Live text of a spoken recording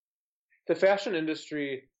The fashion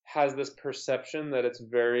industry has this perception that it's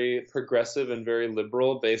very progressive and very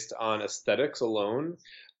liberal based on aesthetics alone.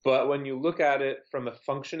 But when you look at it from a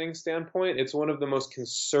functioning standpoint, it's one of the most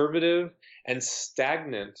conservative and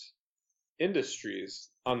stagnant industries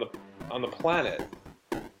on the planet.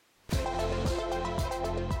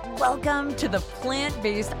 Welcome to the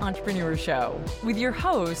Plant-Based Entrepreneur Show with your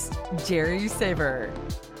host, Jerry Saver.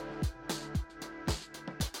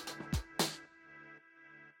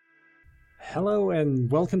 Hello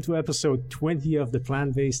and welcome to episode 20 of the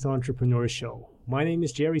Plant-Based Entrepreneur Show. My name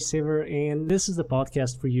is Jerry Saver and this is the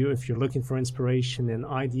podcast for you if you're looking for inspiration and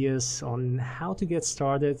ideas on how to get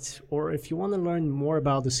started, or if you want to learn more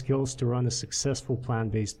about the skills to run a successful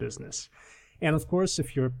plant-based business. And of course,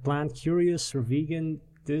 if you're plant curious or vegan,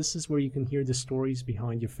 this is where you can hear the stories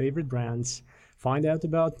behind your favorite brands, find out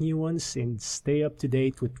about new ones, and stay up to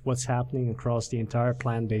date with what's happening across the entire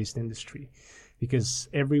plant-based industry. Because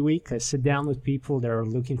every week I sit down with people that are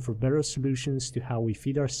looking for better solutions to how we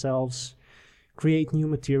feed ourselves, create new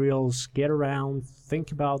materials, get around,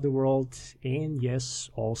 think about the world, and yes,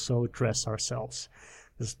 also dress ourselves.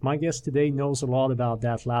 My guest today knows a lot about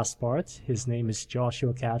that last part. His name is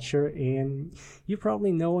Joshua Katcher, and you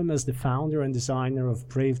probably know him as the founder and designer of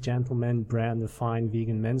Brave Gentleman brand of fine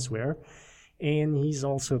vegan menswear. And he's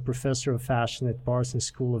also a professor of fashion at Parsons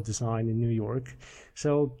School of Design in New York.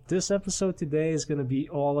 So this episode today is going to be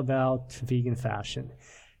all about vegan fashion,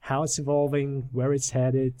 how it's evolving, where it's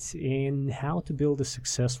headed, and how to build a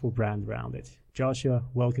successful brand around it. Joshua,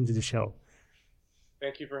 welcome to the show.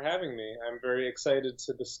 Thank you for having me. I'm very excited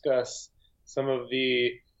to discuss some of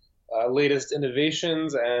the latest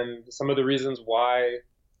innovations and some of the reasons why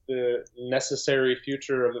the necessary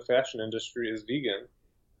future of the fashion industry is vegan.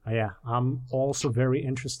 Yeah, I'm also very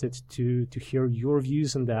interested to hear your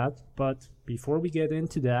views on that. But before we get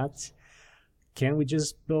into that, can we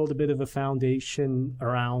just build a bit of a foundation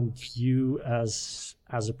around you as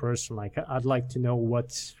a person? Like, I'd like to know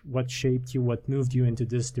what shaped you, what moved you into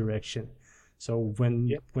this direction. So when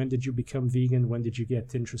did you become vegan? When did you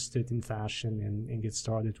get interested in fashion and get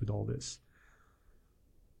started with all this?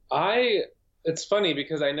 It's funny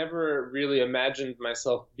because I never really imagined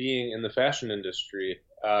myself being in the fashion industry.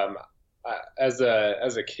 As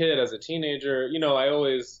a kid, as a teenager, I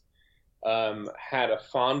always had a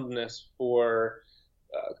fondness for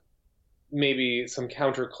maybe some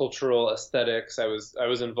countercultural aesthetics. I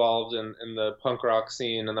was involved in the punk rock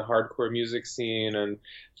scene and the hardcore music scene, and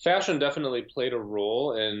fashion definitely played a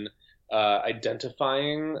role in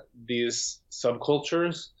identifying these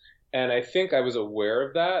subcultures. And I think I was aware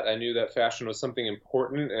of that. I knew that fashion was something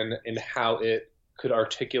important in how it could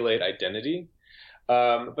articulate identity.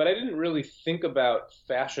 But I didn't really think about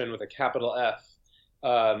fashion with a capital F,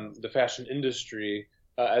 the fashion industry,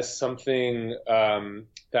 as something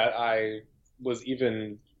that I was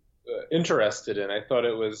even interested in. I thought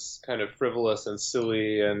it was kind of frivolous and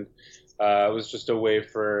silly, and it was just a way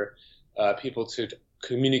for people to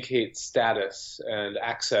communicate status and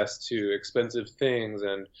access to expensive things,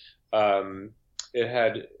 and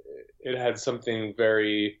it had something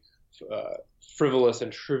very frivolous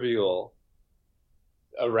and trivial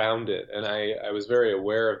around it, and I was very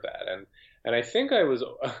aware of that, and I think I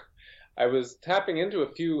was tapping into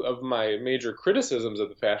a few of my major criticisms of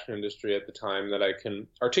the fashion industry at the time that I can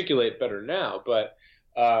articulate better now. But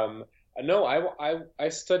no, I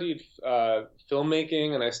studied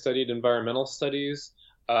filmmaking and I studied environmental studies.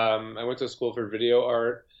 I went to school for video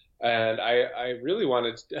art, and I really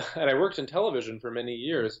wanted to, and I worked in television for many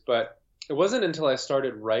years, but it wasn't until I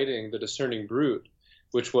started writing The Discerning Brute,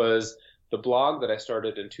 which was the blog that I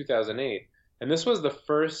started in 2008. And this was the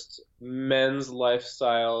first men's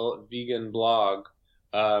lifestyle vegan blog,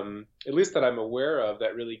 at least that I'm aware of,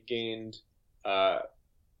 that really gained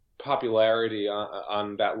popularity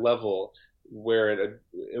on that level, where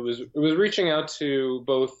it was reaching out to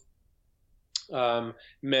both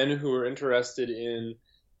men who were interested in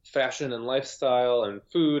fashion and lifestyle and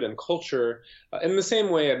food and culture, in the same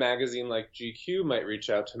way a magazine like GQ might reach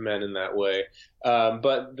out to men in that way.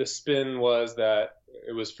 But the spin was that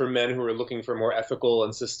it was for men who were looking for more ethical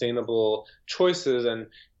and sustainable choices, and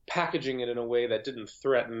packaging it in a way that didn't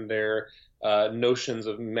threaten their notions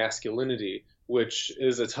of masculinity, which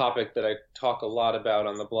is a topic that I talk a lot lot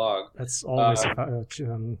on the blog. That's always a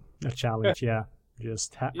challenge, yeah.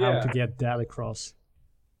 Just how to get that across.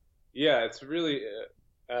 Yeah, it's really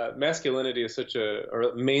masculinity is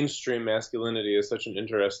or mainstream masculinity is such an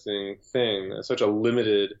interesting thing, such a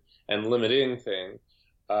limited and limiting thing.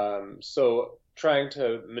 So trying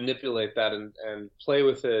to manipulate that and play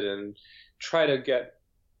with it and try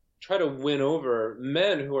to win over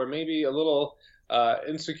men who are maybe a little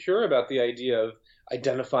insecure about the idea of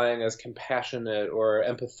identifying as compassionate or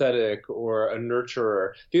empathetic or a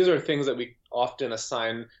nurturer. These are things that we often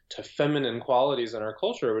assign to feminine qualities in our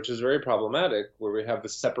culture, which is very problematic, where we have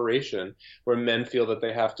this separation where men feel that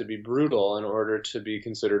they have to be brutal in order to be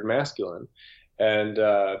considered masculine. And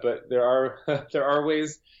but there are there are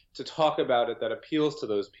ways to talk about it that appeals to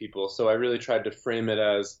those people. So I really tried to frame it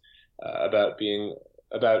as about being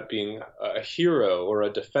a hero or a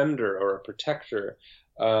defender or a protector.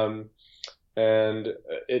 And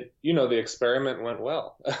it, the experiment went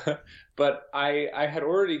well. But I had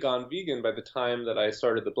already gone vegan by the time that I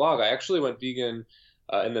started the blog. I actually went vegan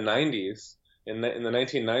in the 90s, in the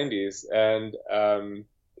 1990s, and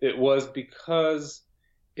it was because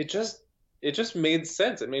it just made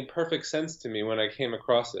sense. It made perfect sense to me when I came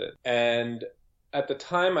across it. And at the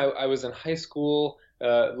time, I was in high school,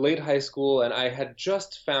 late high school, and I had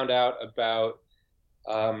just found out about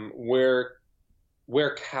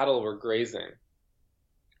where cattle were grazing.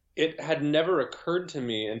 It had never occurred to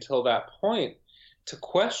me until that point to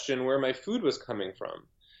question where my food was coming from.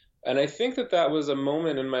 And I think that was a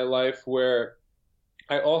moment in my life where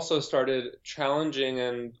I also started challenging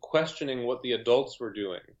and questioning what the adults were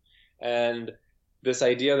doing. And this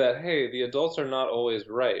idea that, hey, the adults are not always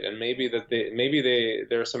right, and maybe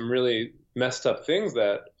there are some really messed up things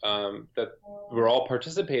that we're all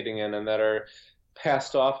participating in and that are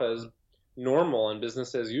passed off as normal and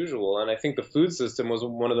business as usual. And I think the food system was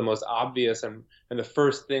one of the most obvious and the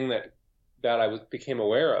first thing that became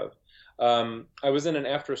aware of. I was in an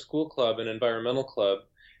after-school club, an environmental club,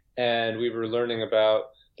 and we were learning about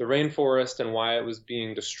the rainforest and why it was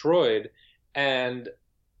being destroyed. And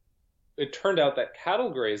it turned out that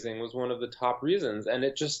cattle grazing was one of the top reasons. And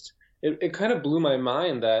it kind of blew my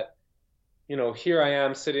mind that, here I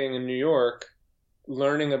am sitting in New York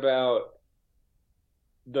learning about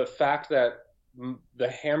the fact that the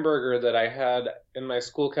hamburger that I had in my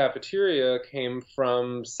school cafeteria came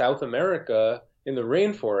from South America in the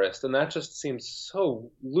rainforest. And that just seems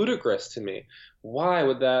so ludicrous to me. Why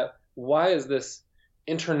is this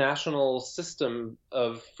international system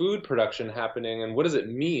of food production happening, and what does it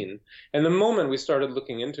mean? And the moment we started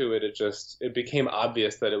looking into it, it became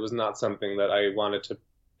obvious that it was not something that I wanted to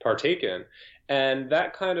partake in. And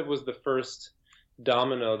that kind of was the first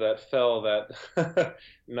domino that fell that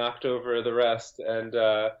knocked over the rest. And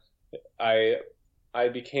I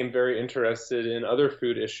became very interested in other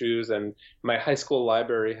food issues, and my high school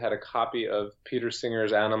library had a copy of Peter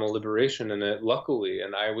Singer's Animal Liberation in it, luckily,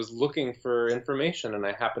 and I was looking for information and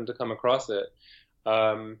I happened to come across it.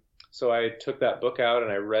 So I took that book out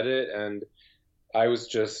and I read it, and I was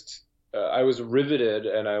riveted,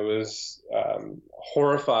 and I was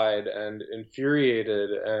horrified and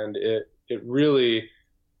infuriated, and it really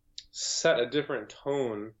set a different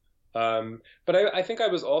tone. But I think I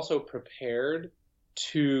was also prepared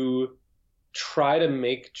to try to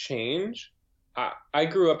make change. I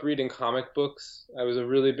grew up reading comic books. I was a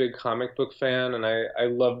really big comic book fan, and I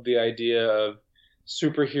loved the idea of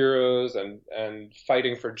superheroes and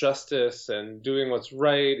fighting for justice and doing what's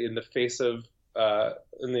right in the face of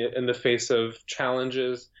in the face of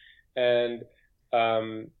challenges. And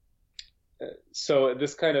so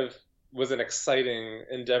this kind of was an exciting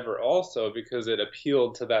endeavor also, because it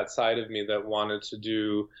appealed to that side of me that wanted to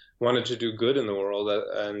do good in the world.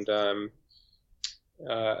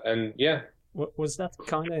 And yeah. Was that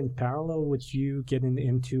kind of in parallel with you getting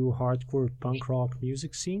into hardcore punk rock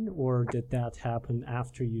music scene, or did that happen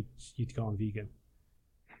after you'd gone vegan?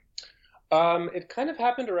 It kind of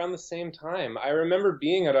happened around the same time. I remember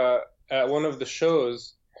being at one of the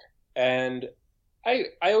shows, and I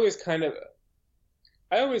always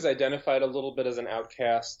identified a little bit as an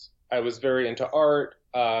outcast. I was very into art.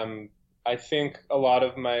 I think a lot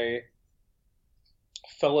of my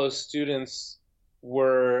fellow students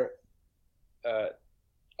were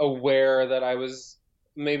aware that I was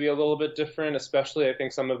maybe a little bit different, especially I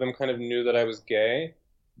think some of them kind of knew that I was gay,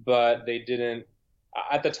 but they didn't.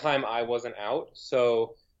 At the time, I wasn't out.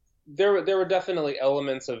 So there were definitely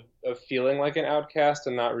elements of feeling like an outcast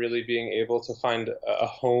and not really being able to find a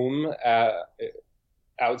home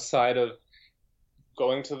outside of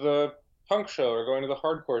going to the punk show or going to the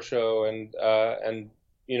hardcore show, and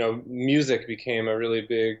music became a really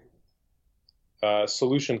big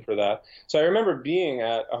solution for that. So I remember being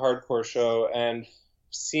at a hardcore show and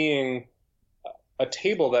seeing a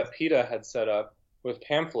table that PETA had set up with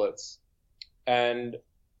pamphlets, and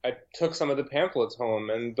I took some of the pamphlets home,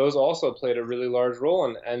 and those also played a really large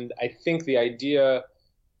role. And I think the idea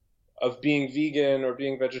of being vegan or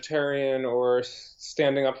being vegetarian or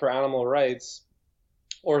standing up for animal rights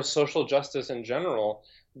or social justice in general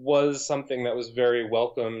was something that was very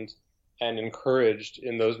welcomed and encouraged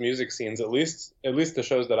in those music scenes, at least the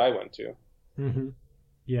shows that I went to. Hmm.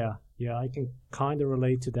 Yeah, yeah, I can kind of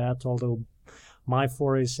relate to that, although my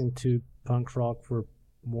forays into punk rock were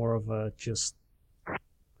more of a just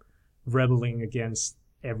rebelling against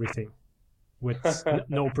everything with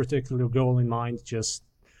no particular goal in mind, just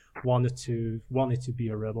wanted to be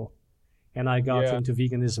a rebel. And I got Yeah. into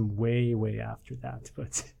veganism way after that,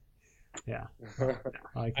 but yeah,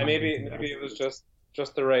 I I can't maybe do that. maybe it was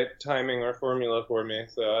just the right timing or formula for me.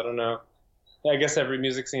 So I don't know. I guess every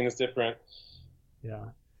music scene is different.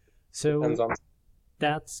 Yeah. Depends So on.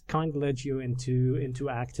 that kind of led you into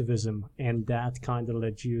activism, and that kind of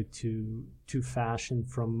led you to fashion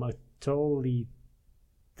from a totally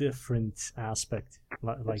different aspect,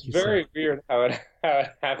 like It's you said. very weird how it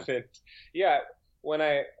happened. Yeah, when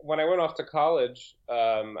I went off to college,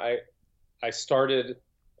 I started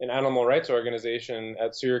an animal rights organization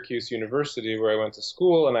at Syracuse University where I went to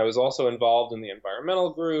school, and I was also involved in the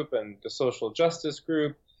environmental group and the social justice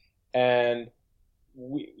group, and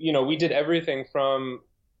we did everything from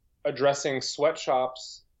addressing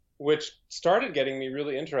sweatshops, which started getting me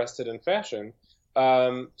really interested in fashion,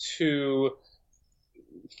 to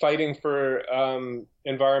fighting for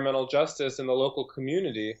environmental justice in the local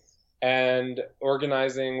community and uh,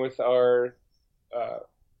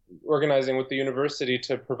 organizing with the university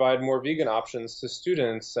to provide more vegan options to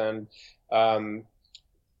students. And um,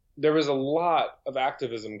 there was a lot of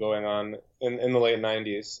activism going on in the late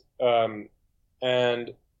 90s.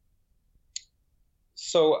 And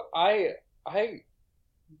so I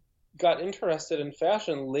got interested in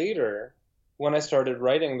fashion later when I started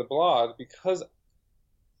writing the blog, because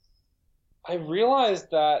I realized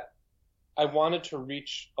that I wanted to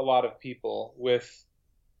reach a lot of people with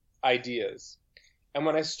ideas. And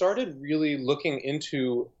when I started really looking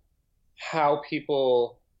into how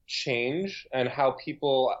people change and how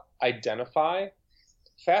people identify,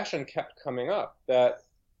 fashion kept coming up. That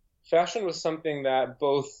fashion was something that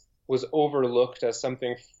both was overlooked as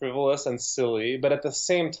something frivolous and silly, but at the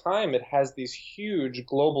same time, it has these huge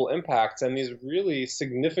global impacts and these really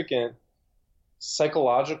significant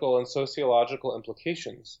psychological and sociological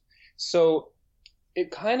implications. So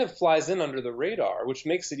it kind of flies in under the radar, which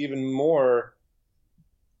makes it even more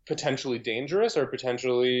potentially dangerous or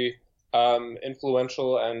potentially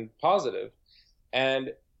influential and positive.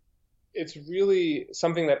 And it's really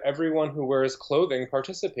something that everyone who wears clothing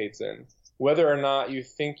participates in. Whether or not you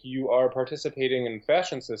think you are participating in the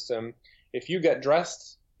fashion system, if you get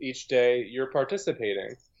dressed each day, you're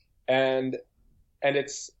participating. And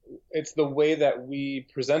it's the way that we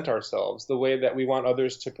present ourselves, the way that we want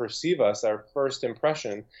others to perceive us, our first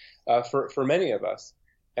impression, for many of us.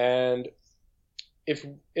 And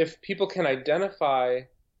if people can identify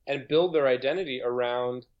and build their identity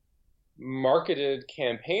around marketed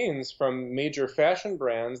campaigns from major fashion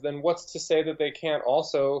brands, then what's to say that they can't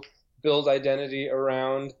also build identity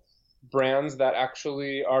around brands that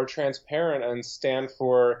actually are transparent and stand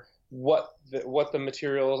for what the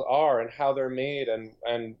materials are and how they're made,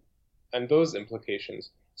 and those implications.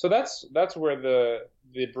 So that's where the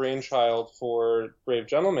brainchild for Brave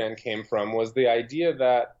Gentleman came from, was the idea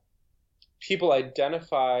that people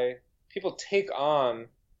take on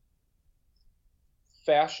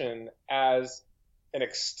fashion as an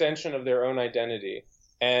extension of their own identity.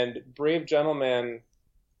 And Brave Gentleman,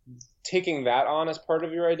 taking that on as part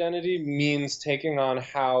of your identity, means taking on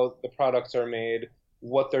how the products are made,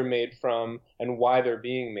 what they're made from, and why they're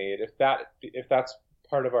being made, if that's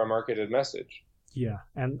part of our marketed message. Yeah,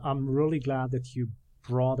 and I'm really glad that you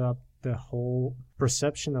brought up the whole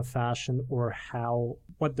perception of fashion, or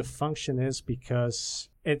what the function is, because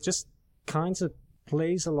it just kind of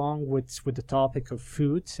plays along with the topic of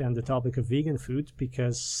food and the topic of vegan food,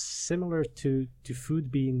 because similar to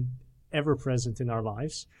food being ever present in our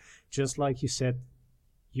lives, just like you said,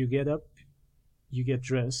 you get up, you get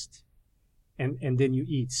dressed, and then you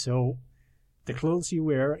eat. So the clothes you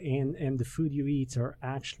wear and the food you eat are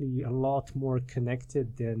actually a lot more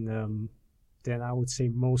connected than I would say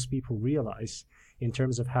most people realize, in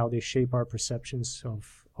terms of how they shape our perceptions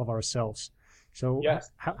of ourselves. So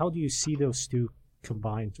Yes. how do you see those two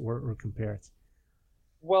combined or compared?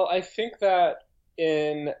 Well, I think that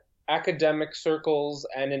in academic circles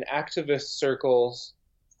and in activist circles,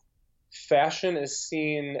 fashion is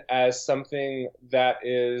seen as something that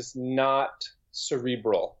is not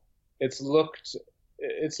cerebral. It's looked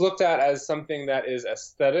at as something that is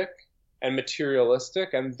aesthetic and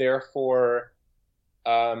materialistic, and therefore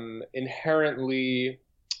inherently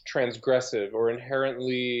transgressive, or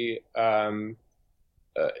inherently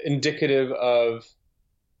indicative of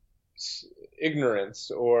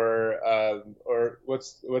ignorance or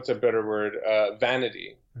what's a better word,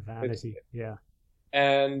 vanity. Vanity, yeah.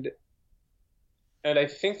 And I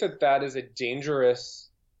think that is a dangerous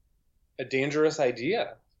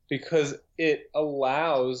idea, because it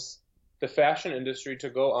allows the fashion industry to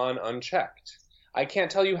go on unchecked. I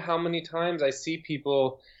can't tell you how many times I see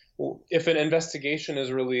people, if an investigation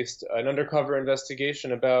is released, an undercover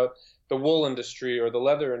investigation about the wool industry or the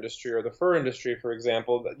leather industry or the fur industry, for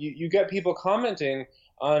example, you get people commenting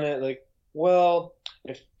on it like, well,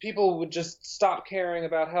 if people would just stop caring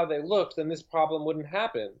about how they looked, then this problem wouldn't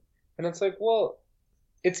happen. And it's like, well,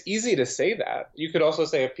 it's easy to say that. You could also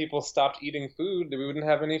say if people stopped eating food, we wouldn't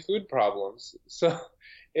have any food problems. So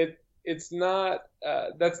it's not,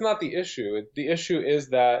 that's not the issue. The issue is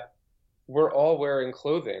that we're all wearing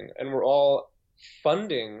clothing and we're all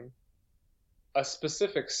funding a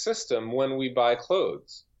specific system when we buy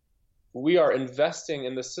clothes. We are investing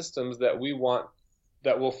in the systems that we want,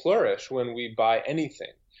 that will flourish when we buy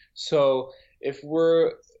anything. So if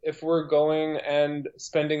we're going and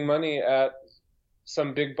spending money at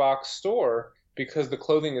some big box store because the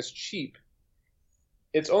clothing is cheap,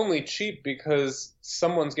 it's only cheap because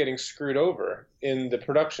someone's getting screwed over in the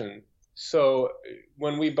production. So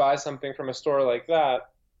when we buy something from a store like that,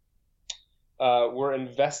 we're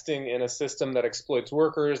investing in a system that exploits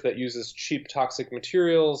workers, that uses cheap toxic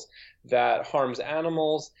materials, that harms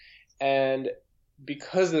animals. And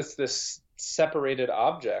because it's this separated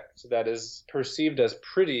object that is perceived as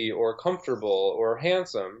pretty or comfortable or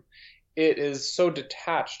handsome, it is so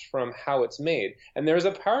detached from how it's made. And there's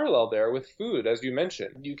a parallel there with food, as you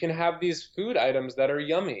mentioned. You can have these food items that are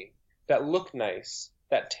yummy, that look nice,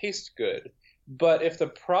 that taste good. But if the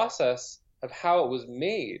process of how it was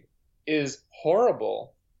made is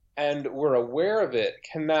horrible and we're aware of it,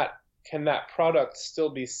 can that product still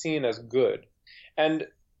be seen as good? And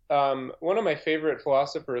one of my favorite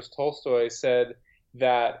philosophers, Tolstoy, said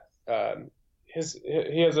that he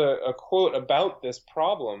has a quote about this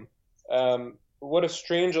problem. What a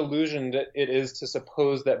strange illusion that it is to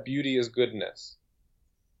suppose that beauty is goodness.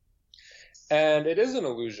 And it is an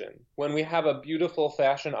illusion. When we have a beautiful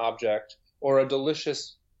fashion object or a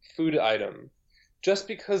delicious food item, just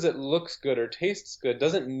because it looks good or tastes good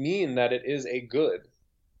doesn't mean that it is a good.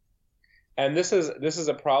 And this is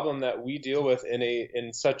a problem that we deal with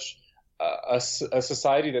in such a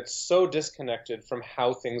society that's so disconnected from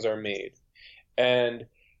how things are made. And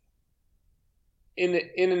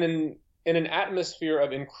in an atmosphere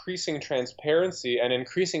of increasing transparency and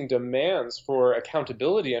increasing demands for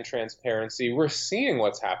accountability and transparency, we're seeing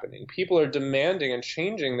what's happening. People are demanding and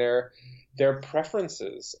changing their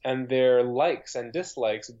preferences and their likes and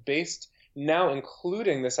dislikes based, now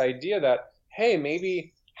including this idea that, hey,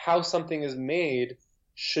 maybe how something is made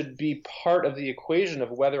should be part of the equation of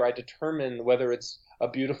whether I determine whether it's a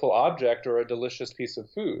beautiful object or a delicious piece of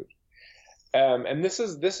food. And this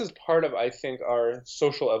is part of, I think, our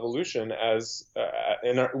social evolution as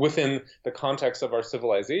within the context of our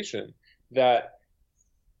civilization, that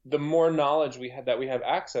the more knowledge we have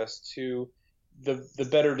access to, the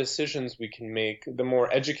better decisions we can make, the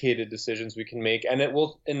more educated decisions we can make, and it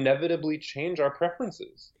will inevitably change our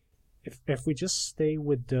preferences. If we just stay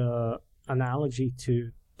with the analogy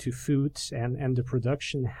to foods and the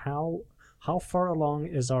production, how far along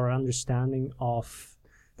is our understanding of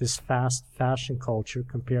this fast fashion culture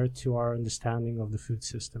compared to our understanding of the food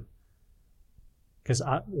system? Because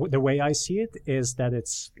the way I see it is that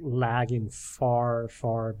it's lagging far,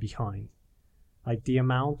 far behind. Like the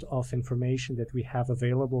amount of information that we have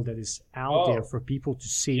available that is out there for people to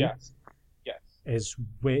see, yes. is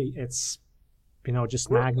it's just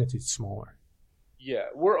magnitude smaller. Yeah,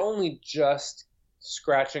 we're only just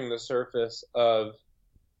scratching the surface of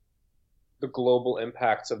the global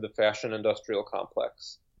impacts of the fashion industrial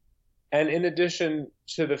complex. And in addition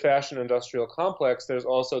to the fashion industrial complex, there's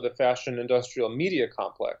also the fashion industrial media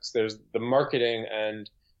complex. There's the marketing and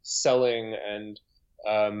selling and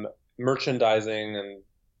merchandising and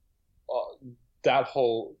that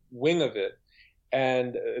whole wing of it.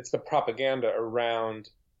 And it's the propaganda around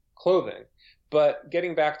clothing. But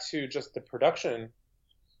getting back to just the production,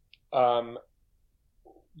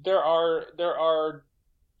 there are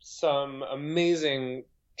some amazing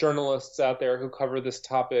journalists out there who cover this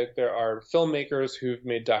topic. There are filmmakers who've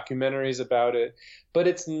made documentaries about it, but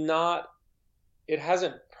it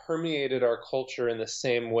hasn't permeated our culture in the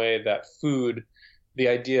same way that food, the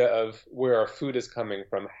idea of where our food is coming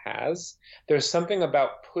from, has. There's something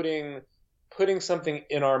about putting something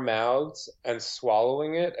in our mouths and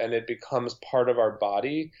swallowing it, and it becomes part of our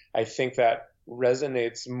body. I think that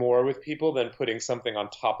resonates more with people than putting something on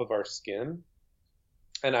top of our skin.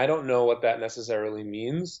 And I don't know what that necessarily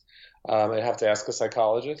means. I'd have to ask a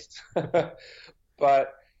psychologist.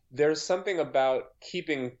 But there's something about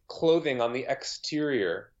keeping clothing on the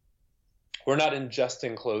exterior. We're not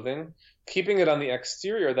ingesting clothing, keeping it on the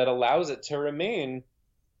exterior that allows it to remain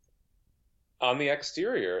on the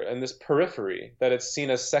exterior and this periphery, that it's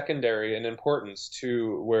seen as secondary in importance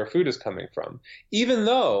to where food is coming from. Even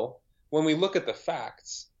though, when we look at the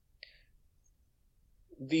facts,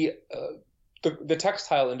 the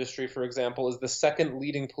textile industry, for example, is the second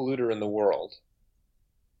leading polluter in the world.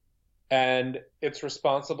 And it's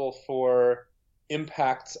responsible for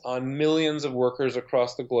impacts on millions of workers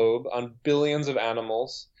across the globe, on billions of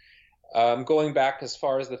animals. Going back as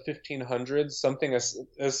far as the 1500s, something as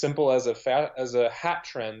simple as a hat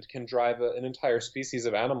trend can drive an entire species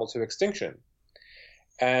of animal to extinction.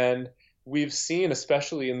 And we've seen,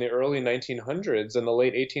 especially in the early 1900s and the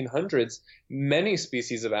late 1800s, many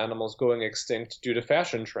species of animals going extinct due to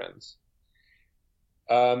fashion trends.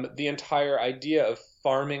 The entire idea of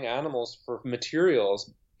farming animals for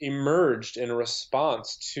materials emerged in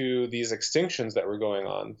response to these extinctions that were going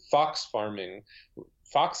on. Fox farming.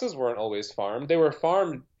 Foxes weren't always farmed. They were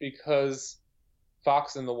farmed because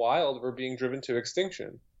fox in the wild were being driven to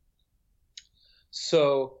extinction.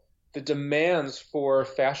 So the demands for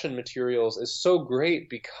fashion materials is so great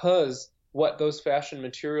because what those fashion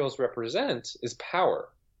materials represent is power.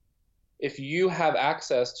 If you have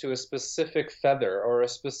access to a specific feather or a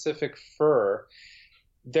specific fur,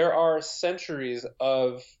 there are centuries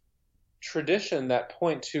of tradition that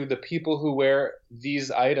point to the people who wear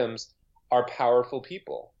these items are powerful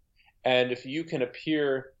people. And if you can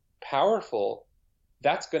appear powerful,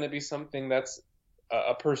 that's going to be something that's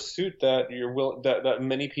a pursuit that that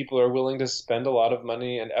many people are willing to spend a lot of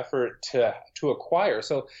money and effort to acquire.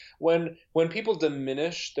 So when people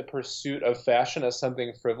diminish the pursuit of fashion as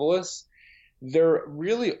something frivolous, they're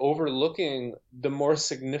really overlooking the more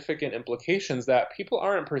significant implications that people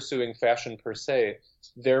aren't pursuing fashion per se,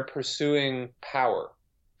 they're pursuing power.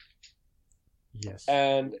 Yes.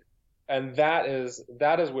 And that is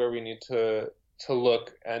where we need to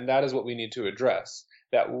look, and that is what we need to address.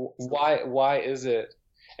 That why is it?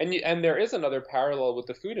 And there is another parallel with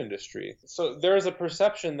the food industry. So there is a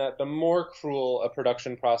perception that the more cruel a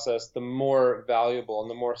production process, the more valuable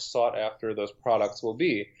and the more sought after those products will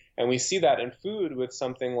be. And we see that in food with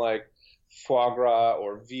something like foie gras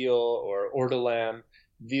or veal or ortolan.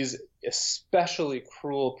 These especially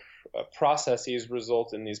cruel processes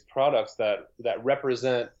result in these products that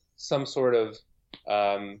represent some sort of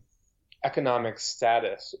economic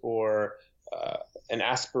status or an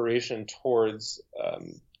aspiration towards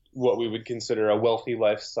what we would consider a wealthy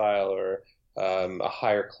lifestyle or a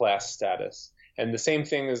higher class status. And the same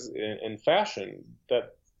thing is in fashion,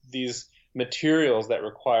 that these materials that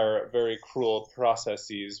require very cruel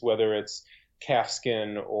processes, whether it's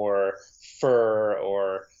calfskin or fur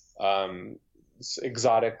or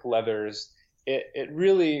exotic leathers, I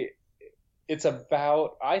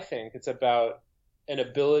think it's about an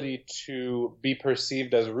ability to be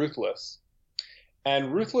perceived as ruthless.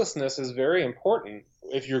 And ruthlessness is very important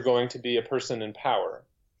if you're going to be a person in power.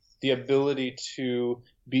 The ability to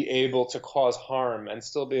be able to cause harm and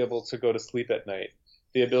still be able to go to sleep at night.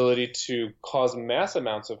 The ability to cause mass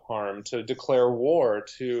amounts of harm, to declare war,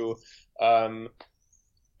 to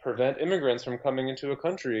prevent immigrants from coming into a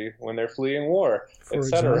country when they're fleeing war,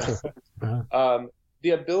 etc.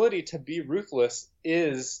 The ability to be ruthless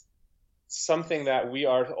is something that we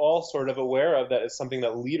are all sort of aware of, that is something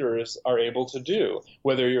that leaders are able to do.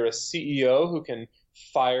 Whether you're a CEO who can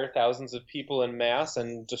fire thousands of people en masse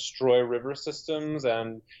and destroy river systems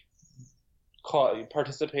and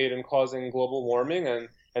participate in causing global warming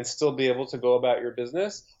and still be able to go about your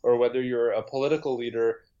business, or whether you're a political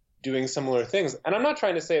leader doing similar things. And I'm not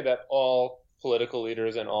trying to say that all political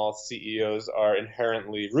leaders and all CEOs are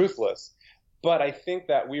inherently ruthless, but I think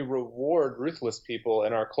that we reward ruthless people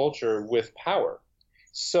in our culture with power.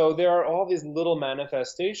 So there are all these little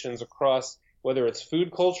manifestations across, whether it's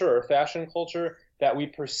food culture or fashion culture, that we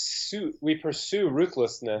pursue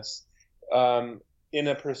ruthlessness in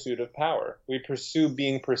a pursuit of power. We pursue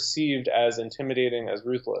being perceived as intimidating, as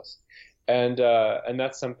ruthless. And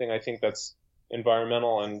that's something I think that's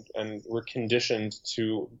environmental, and we're conditioned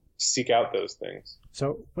to seek out those things.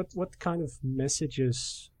 So what kind of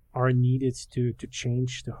messages are needed to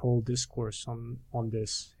change the whole discourse on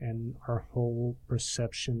this and our whole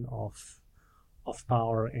perception of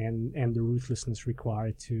power and the ruthlessness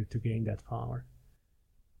required to gain that power?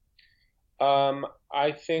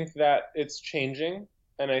 I think that it's changing,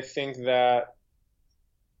 and I think that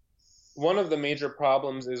one of the major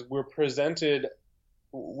problems is we're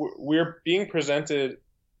being presented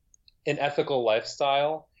an ethical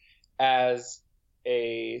lifestyle as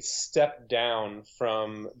a step down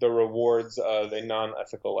from the rewards of a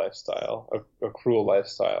non-ethical lifestyle, a cruel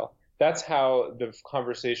lifestyle. That's how the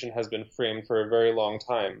conversation has been framed for a very long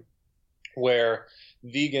time, where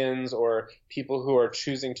vegans or people who are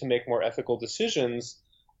choosing to make more ethical decisions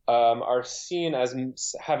are seen as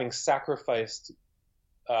having sacrificed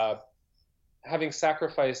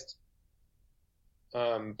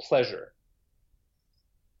pleasure.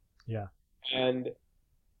 Yeah. And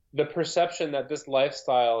the perception that this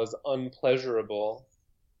lifestyle is unpleasurable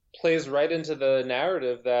plays right into the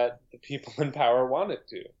narrative that the people in power want it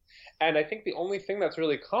to. And I think the only thing that's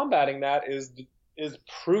really combating that is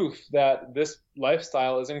proof that this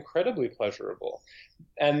lifestyle is incredibly pleasurable.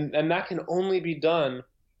 And that can only be done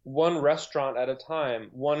one restaurant at a time,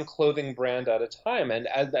 one clothing brand at a time. And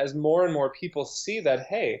as more and more people see that,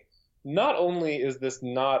 hey, not only is this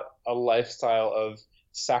not a lifestyle of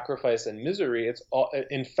sacrifice and misery,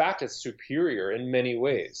 in fact, it's superior in many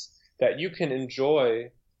ways, that you can enjoy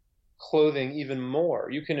clothing even more,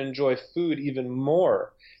 you can enjoy food even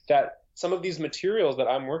more, that some of these materials that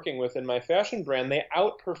I'm working with in my fashion brand, they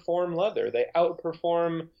outperform leather, they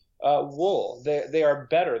outperform wool. They are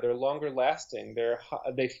better, they're longer lasting,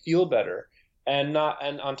 they feel better, and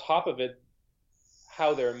on top of it,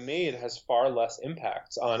 how they're made has far less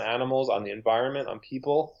impacts on animals, on the environment, on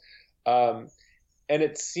people. And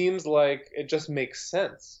it seems like it just makes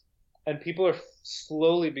sense. And people are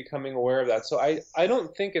slowly becoming aware of that. So I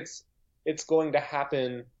don't think it's going to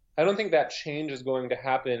happen. I don't think that change is going to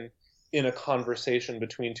happen in a conversation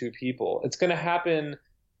between two people. It's going to happen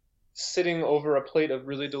sitting over a plate of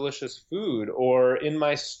really delicious food, or in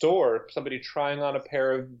my store, somebody trying on a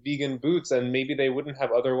pair of vegan boots, and maybe they wouldn't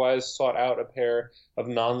have otherwise sought out a pair of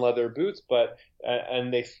non-leather boots, but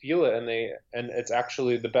and they feel it, and it's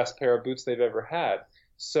actually the best pair of boots they've ever had.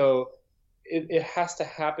 So it has to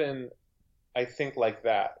happen, I think, like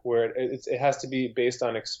that, where it has to be based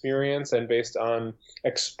on experience and based on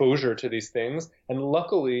exposure to these things. And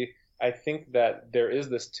luckily, I think that there is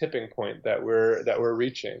this tipping point that we're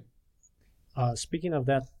reaching. Speaking of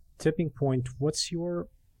that tipping point, what's your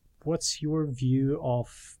view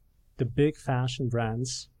of the big fashion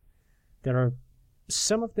brands that are,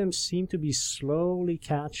 some of them seem to be slowly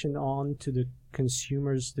catching on to the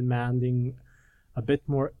consumers demanding a bit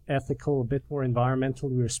more ethical, a bit more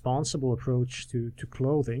environmentally responsible approach to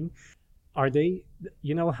clothing? Are they,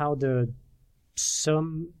 you know how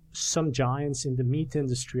some giants in the meat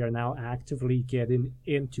industry are now actively getting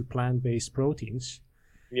into plant-based proteins?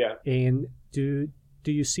 Yeah. And do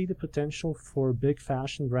you see the potential for big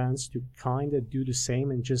fashion brands to kind of do the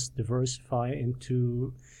same and just diversify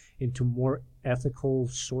into more ethical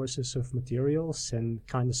sources of materials and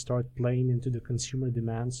kind of start playing into the consumer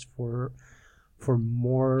demands for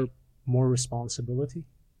more responsibility?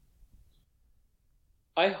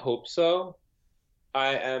 I hope so.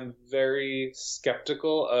 I am very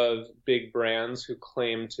skeptical of big brands who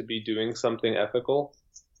claim to be doing something ethical.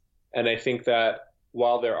 And I think that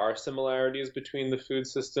while there are similarities between the food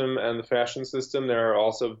system and the fashion system, there are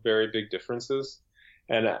also very big differences.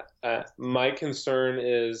 And my concern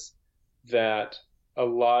is that a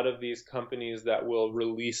lot of these companies that will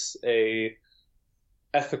release a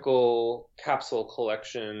ethical capsule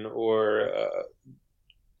collection, or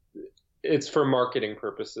it's for marketing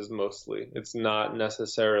purposes mostly. It's not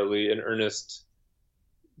necessarily an earnest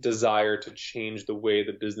desire to change the way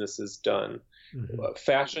the business is done. Mm-hmm.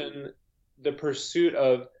 Fashion, the pursuit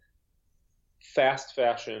of fast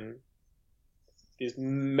fashion, these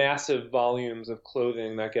massive volumes of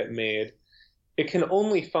clothing that get made, it can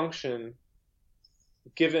only function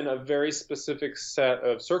given a very specific set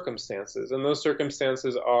of circumstances. And those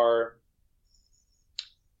circumstances are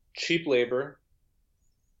cheap labor,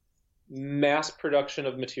 mass production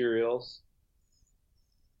of materials.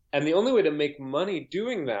 And the only way to make money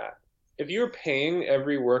doing that, if you're paying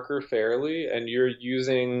every worker fairly and you're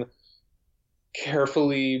using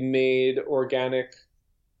carefully made organic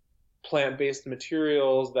plant-based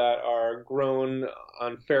materials that are grown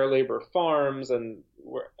on fair labor farms, and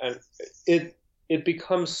it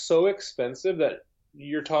becomes so expensive that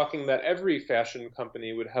you're talking that every fashion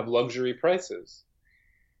company would have luxury prices.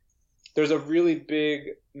 There's a really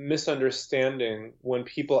big misunderstanding when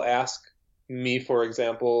people ask me, for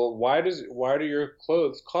example, why do your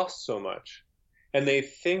clothes cost so much? And they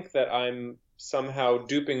think that I'm somehow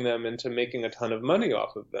duping them into making a ton of money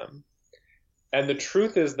off of them. And the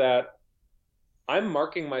truth is that I'm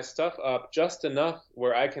marking my stuff up just enough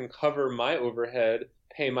where I can cover my overhead,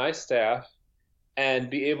 pay my staff, and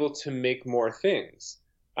be able to make more things.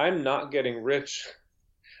 I'm not getting rich.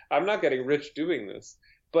 I'm not getting rich doing this.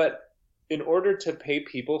 But in order to pay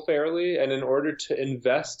people fairly and in order to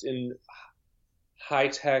invest in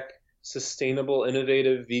high-tech, sustainable,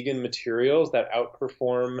 innovative vegan materials that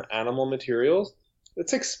outperform animal materials,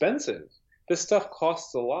 it's expensive. This stuff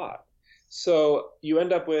costs a lot. So you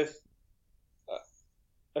end up with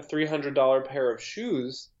a $300 pair of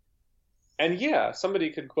shoes, and yeah,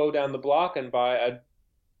 somebody could go down the block and buy a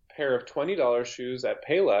pair of $20 shoes at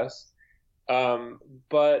Payless,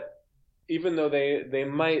 but even though they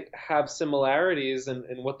might have similarities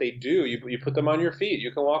in what they do, you put them on your feet,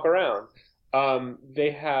 you can walk around.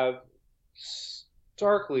 They have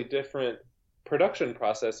starkly different production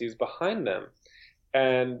processes behind them,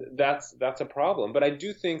 and that's a problem. But I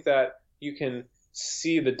do think that you can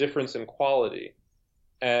see the difference in quality,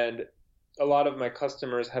 and a lot of my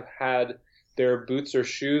customers have had their boots or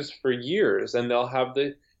shoes for years, and they'll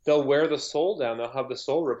wear the sole down. They'll have the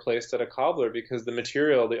sole replaced at a cobbler because the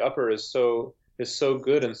material, the upper, is so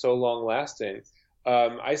good and so long lasting.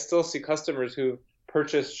 I still see customers who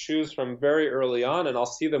purchased shoes from very early on, and I'll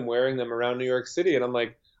see them wearing them around New York City,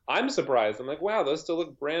 and I'm surprised. I'm like, wow, those still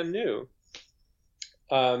look brand new.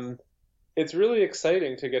 It's really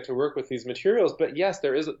exciting to get to work with these materials, but yes,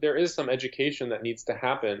 there is some education that needs to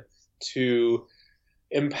happen to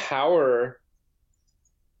empower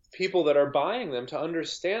people that are buying them to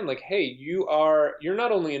understand, like, hey, you're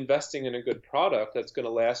not only investing in a good product that's going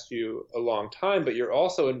to last you a long time, but you're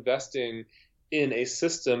also investing in a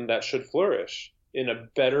system that should flourish in a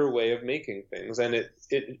better way of making things, and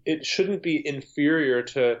it shouldn't be inferior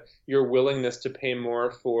to your willingness to pay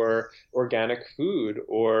more for organic food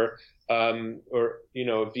or vegan,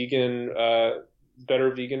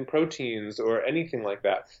 better vegan proteins or anything like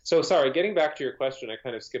that. So sorry, getting back to your question, I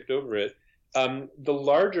kind of skipped over it. The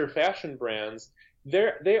larger fashion brands,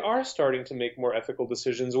 they are starting to make more ethical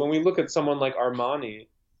decisions. When we look at someone like Armani,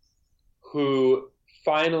 who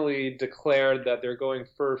finally declared that they're going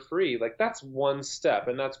fur-free, like, that's one step,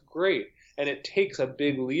 and that's great. And it takes a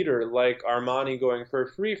big leader like Armani going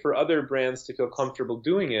fur-free for other brands to feel comfortable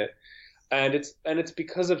doing it. And it's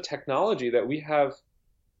because of technology that we have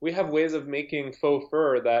ways of making faux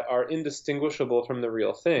fur that are indistinguishable from the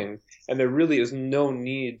real thing. And there really is no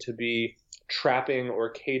need to be trapping or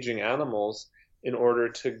caging animals in order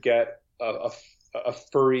to get a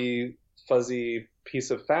furry, fuzzy piece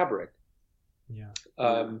of fabric. Yeah.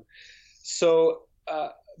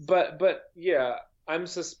 But yeah, I'm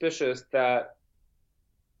suspicious that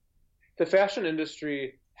the fashion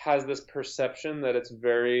industry has this perception that it's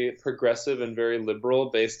very progressive and very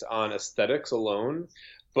liberal based on aesthetics alone.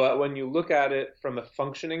 But when you look at it from a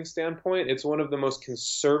functioning standpoint, it's one of the most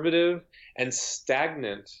conservative and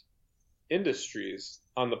stagnant industries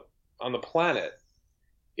on the planet.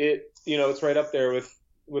 It's right up there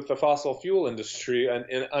with the fossil fuel industry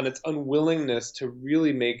and on its unwillingness to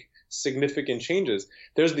really make significant changes.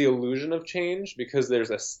 There's the illusion of change because there's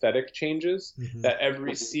aesthetic changes, that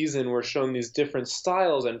every season we're shown these different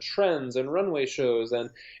styles and trends and runway shows, and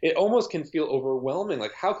it almost can feel overwhelming.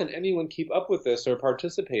 Like, how can anyone keep up with this or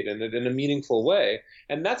participate in it in a meaningful way?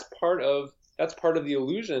 And that's part of the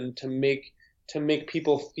illusion, to make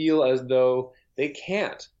people feel as though they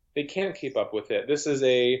can't keep up with it. This is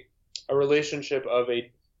a relationship of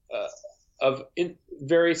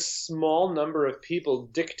very small number of people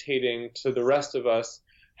dictating to the rest of us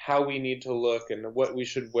how we need to look and what we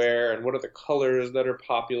should wear and what are the colors that are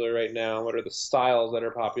popular right now, what are the styles that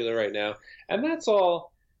are popular right now. And that's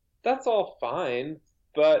all fine,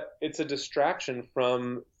 but it's a distraction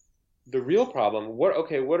from the real problem. What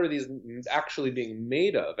are these actually being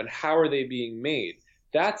made of, and how are they being made?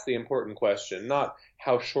 That's the important question, not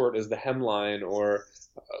how short is the hemline or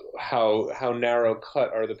how narrow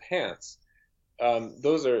cut are the pants.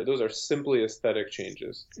 Those are simply aesthetic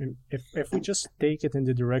changes. And if we just take it in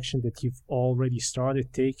the direction that you've already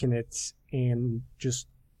started taking it, and just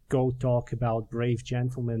go talk about Brave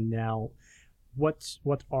Gentleman now,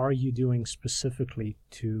 what are you doing specifically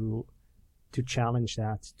to challenge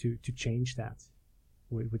that, to change that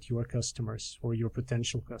with your customers or your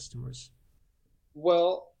potential customers?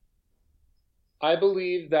 Well, I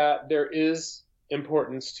believe that there is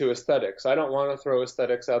importance to aesthetics. I don't want to throw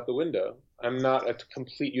aesthetics out the window. I'm not a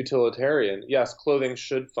complete utilitarian. Yes, clothing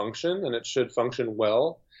should function, and it should function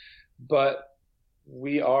well, but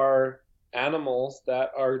we are animals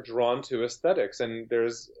that are drawn to aesthetics, and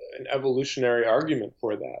there's an evolutionary argument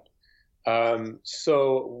for that.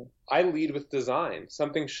 So I lead with design.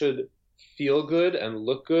 Something should feel good and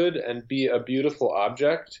look good and be a beautiful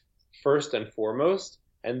object first and foremost,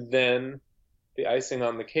 and then the icing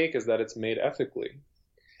on the cake is that it's made ethically.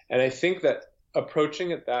 And I think that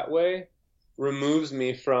approaching it that way removes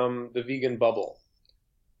me from the vegan bubble.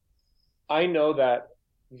 I know that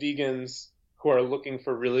vegans who are looking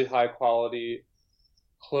for really high quality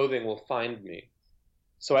clothing will find me.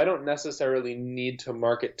 So I don't necessarily need to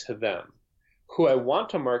market to them. Who I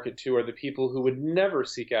want to market to are the people who would never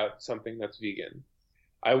seek out something that's vegan.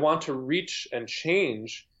 I want to reach and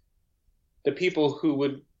change the people who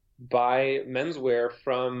would buy menswear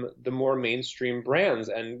from the more mainstream brands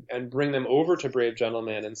and bring them over to Brave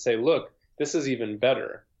Gentleman and say, look, this is even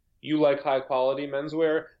better. You like high quality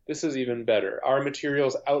menswear? This is even better. Our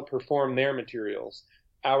materials outperform their materials.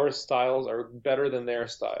 Our styles are better than their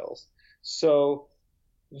styles. So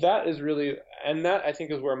that is really, and that I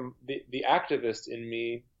think is where the activist in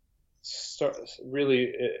me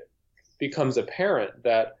really becomes apparent,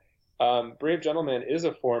 that Brave Gentleman is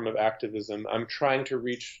a form of activism. I'm trying to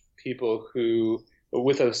reach people who,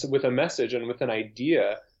 with a message and with an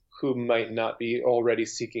idea, who might not be already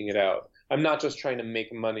seeking it out. I'm not just trying to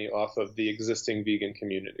make money off of the existing vegan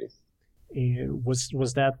community.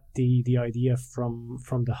 Was that the idea from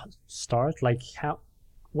the start? Like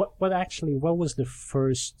what was the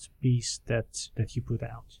first piece that you put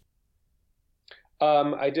out?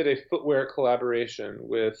 I did a footwear collaboration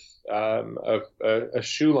with a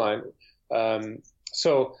shoe line.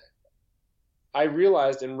 So I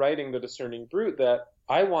realized in writing The Discerning Brute that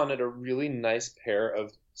I wanted a really nice pair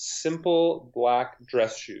of simple black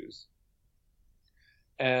dress shoes,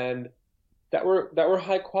 and that were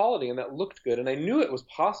high quality and that looked good, and I knew it was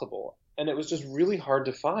possible, and it was just really hard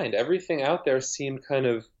to find. Everything out there seemed kind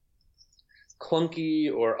of clunky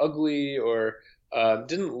or ugly or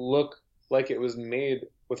didn't look like it was made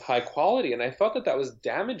with high quality, and I thought that was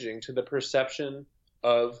damaging to the perception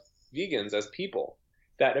of vegans as people.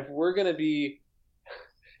 That if we're going to be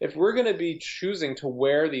choosing to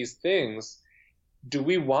wear these things, do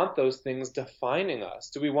we want those things defining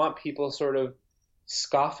us? Do we want people sort of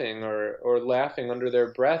scoffing or laughing under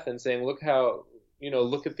their breath and saying, look at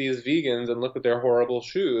these vegans and look at their horrible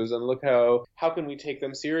shoes, and look how can we take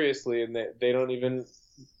them seriously, and they don't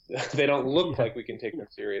look like we can take them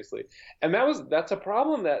seriously. And that's a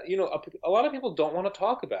problem that, a lot of people don't want to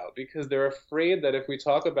talk about, because they're afraid that if we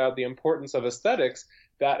talk about the importance of aesthetics,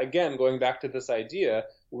 that, again, going back to this idea,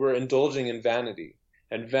 we're indulging in vanity.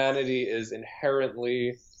 And vanity is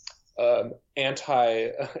inherently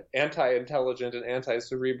anti-intelligent and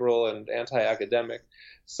anti-cerebral and anti-academic.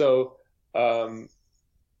 So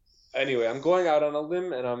anyway, I'm going out on a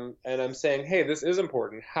limb, and I'm saying, hey, this is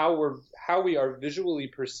important. How we are visually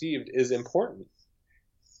perceived is important.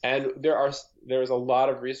 And there's a lot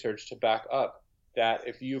of research to back up that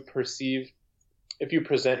if you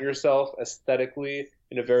present yourself aesthetically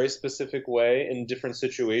in a very specific way in different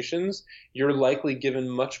situations, you're likely given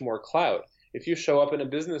much more clout. If you show up in a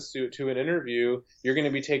business suit to an interview, you're going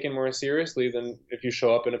to be taken more seriously than if you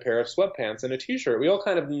show up in a pair of sweatpants and a t-shirt. We all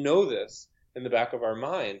kind of know this in the back of our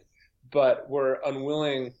mind, but we're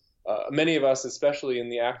unwilling, many of us, especially in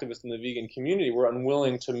the activist and the vegan community, we're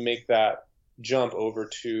unwilling to make that jump over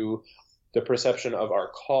to the perception of our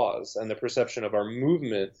cause and the perception of our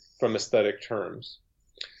movement from aesthetic terms.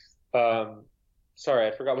 Sorry,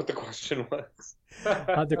 I forgot what the question was.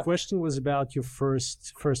 The question was about your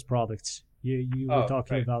first products. You were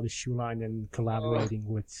talking right. about the shoe line and collaborating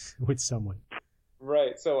with someone.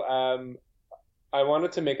 Right. So I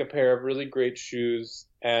wanted to make a pair of really great shoes,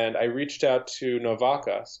 and I reached out to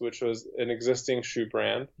Novakas, which was an existing shoe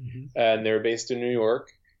brand, and they're based in New York,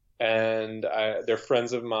 and they're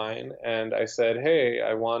friends of mine. And I said, hey,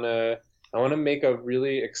 I want to make a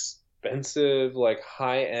really expensive, like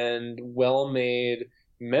high-end, well-made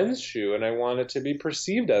men's shoe, and I want it to be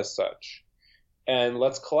perceived as such. And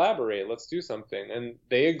let's collaborate. Let's do something. And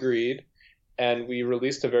they agreed, and we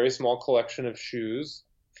released a very small collection of shoes,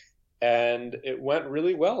 and it went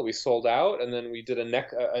really well. We sold out, and then we did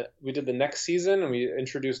the next season, and we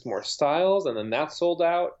introduced more styles, and then that sold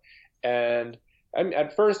out. And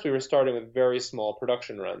at first, we were starting with very small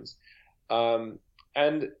production runs.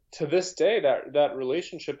 And to this day, that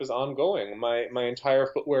relationship is ongoing. My entire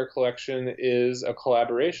footwear collection is a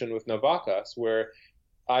collaboration with Novakas, where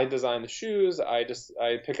I design the shoes, I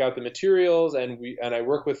pick out the materials, and I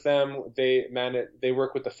work with them. They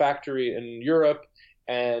work with the factory in Europe,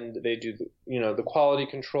 and they do the quality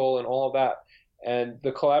control and all of that. And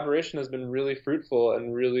the collaboration has been really fruitful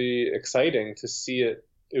and really exciting to see it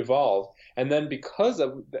evolve. And then because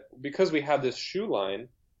we had this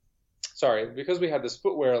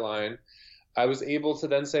footwear line, I was able to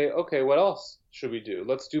then say, okay, what else should we do?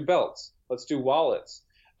 Let's do belts. Let's do wallets.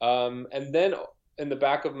 And then in the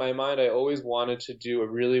back of my mind, I always wanted to do a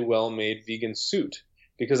really well-made vegan suit,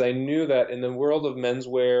 because I knew that in the world of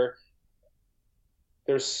menswear,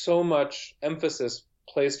 there's so much emphasis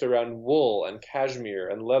placed around wool and cashmere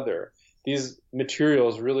and leather. These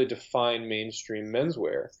materials really define mainstream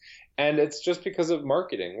menswear. And it's just because of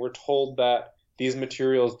marketing. We're told that these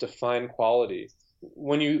materials define quality.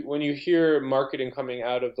 When you hear marketing coming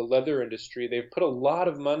out of the leather industry, they've put a lot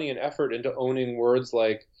of money and effort into owning words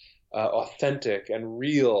like authentic and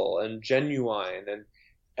real and genuine,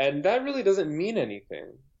 and that really doesn't mean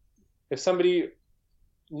anything. If somebody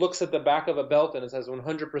looks at the back of a belt and it says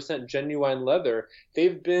 100% genuine leather,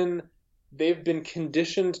 they've been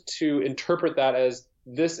conditioned to interpret that as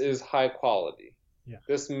this is high quality. Yeah.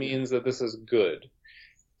 This means that this is good.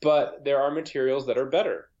 But there are materials that are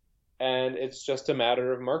better. And it's just a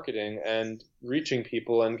matter of marketing and reaching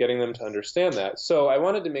people and getting them to understand that. So I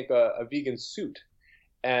wanted to make a vegan suit.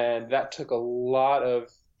 And that took a lot of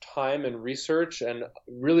time and research and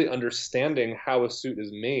really understanding how a suit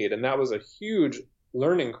is made. And that was a huge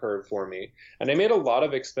learning curve for me. And I made a lot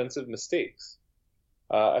of expensive mistakes.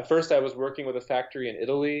 At first, I was working with a factory in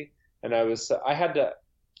Italy, and I had to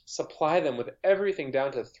supply them with everything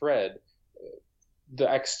down to thread.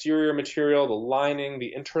 The exterior material, the lining,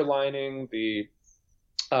 the interlining, the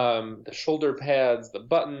shoulder pads, the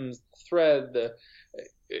buttons, the thread.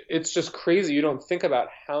 It's just crazy. You don't think about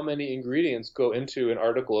how many ingredients go into an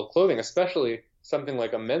article of clothing, especially something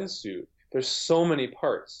like a men's suit. There's so many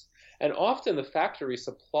parts. And often the factory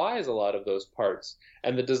supplies a lot of those parts,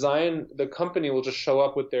 and the company will just show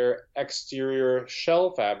up with their exterior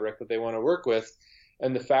shell fabric that they want to work with,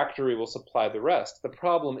 and the factory will supply the rest. The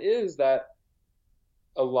problem is that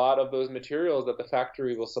a lot of those materials that the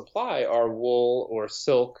factory will supply are wool or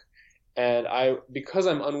silk, and because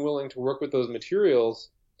I'm unwilling to work with those materials,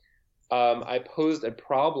 I posed a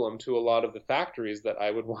problem to a lot of the factories that I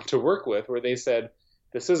would want to work with, where they said,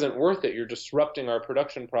 this isn't worth it. You're disrupting our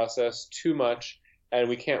production process too much, and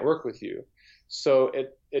we can't work with you. So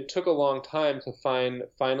it took a long time to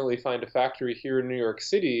finally find a factory here in New York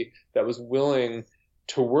City that was willing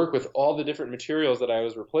to work with all the different materials that I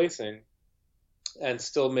was replacing and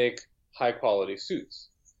still make high quality suits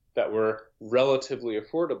that were relatively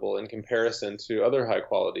affordable in comparison to other high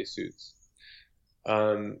quality suits.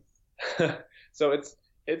 So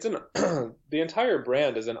the entire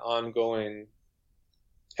brand is an ongoing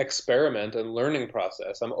experiment and learning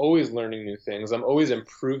process. I'm always learning new things. I'm always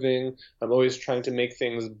improving. I'm always trying to make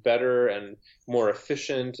things better and more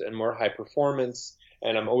efficient and more high performance.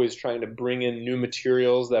 And I'm always trying to bring in new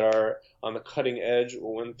materials that are on the cutting edge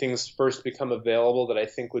when things first become available that I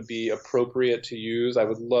think would be appropriate to use. I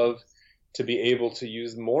would love to be able to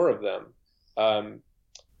use more of them.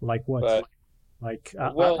 Like what?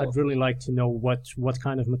 I'd really like to know what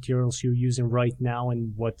kind of materials you're using right now,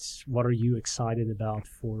 and what are you excited about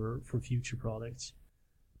for future products?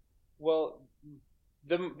 Well,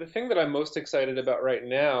 the thing that I'm most excited about right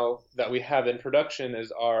now that we have in production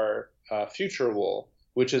is our future wool,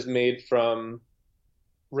 which is made from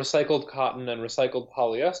recycled cotton and recycled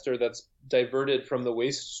polyester that's diverted from the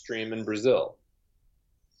waste stream in Brazil.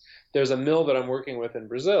 There's a mill that I'm working with in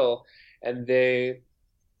Brazil, and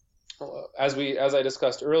as I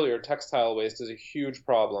discussed earlier, textile waste is a huge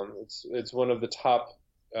problem. It's one of the top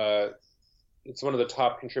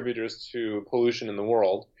contributors to pollution in the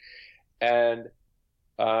world, and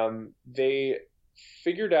they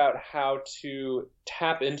figured out how to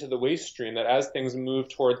tap into the waste stream, that as things move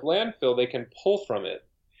towards landfill, they can pull from it.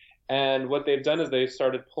 And what they've done is they've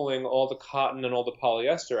started pulling all the cotton and all the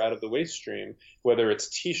polyester out of the waste stream, whether it's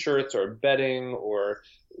t-shirts or bedding or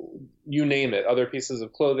you name it, other pieces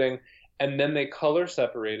of clothing, and then they color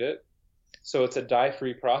separate it. So it's a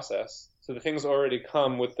dye-free process. So the things already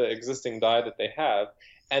come with the existing dye that they have,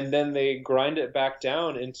 and then they grind it back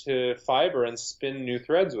down into fiber and spin new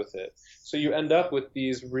threads with it. So you end up with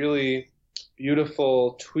these really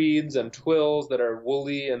beautiful tweeds and twills that are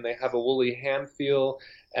woolly, and they have a woolly hand feel,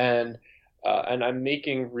 and I'm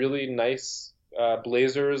making really nice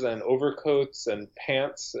blazers and overcoats and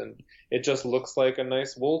pants, and it just looks like a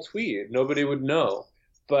nice wool tweed. Nobody would know,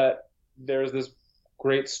 but there's this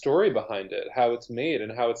great story behind it, how it's made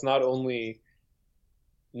and how it's not only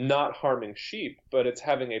not harming sheep, but it's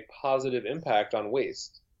having a positive impact on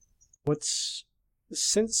waste.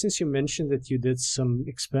 Since you mentioned that you did some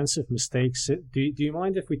expensive mistakes, do you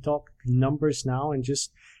mind if we talk numbers now, and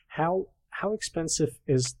just how expensive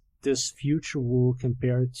is this future wool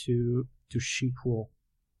compared to sheep wool?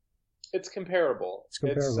 It's comparable.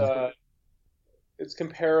 It's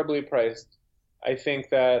comparably priced. I think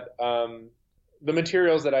that the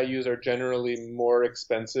materials that I use are generally more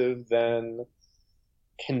expensive than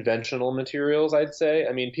conventional materials, I'd say.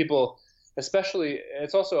 I mean, people, especially,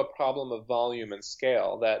 it's also a problem of volume and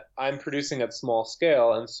scale, that I'm producing at small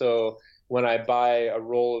scale, and so when I buy a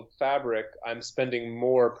roll of fabric, I'm spending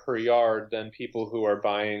more per yard than people who are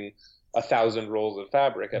buying 1,000 rolls of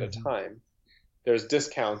fabric at a time. There's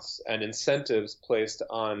discounts and incentives placed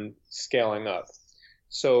on scaling up.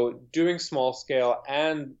 So doing small scale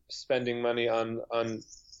and spending money on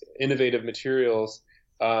innovative materials,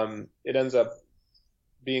 it ends up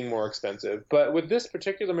being more expensive. But with this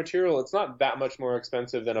particular material, it's not that much more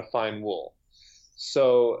expensive than a fine wool.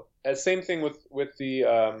 So same thing with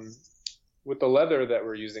the leather that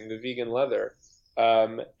we're using, the vegan leather.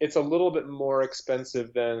 It's a little bit more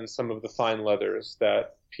expensive than some of the fine leathers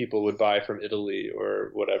that people would buy from Italy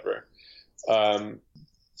or whatever.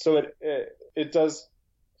 So it does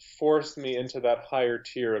force me into that higher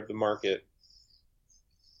tier of the market.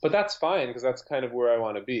 But that's fine, because that's kind of where I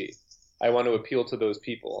want to be. I want to appeal to those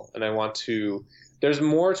people, and there's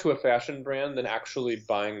more to a fashion brand than actually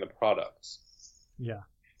buying the products. Yeah.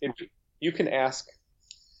 If you can ask,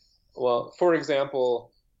 well, for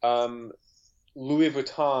example, Louis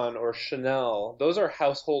Vuitton or Chanel, those are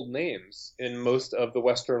household names in most of the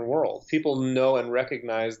Western world. People know and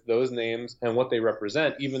recognize those names and what they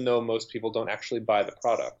represent, even though most people don't actually buy the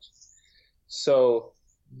product. So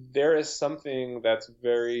there is something that's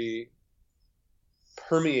very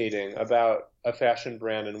permeating about a fashion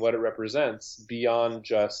brand and what it represents beyond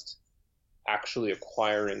just actually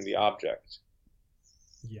acquiring the object.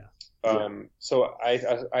 Yeah. So I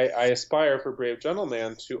aspire for Brave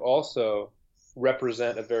Gentleman to also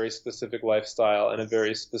represent a very specific lifestyle and a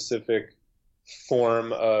very specific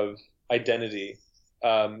form of identity,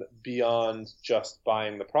 beyond just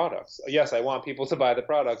buying the products. Yes, I want people to buy the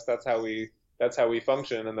products. That's how we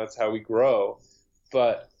function, and that's how we grow.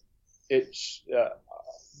 But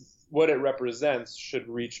what it represents should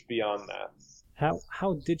reach beyond that.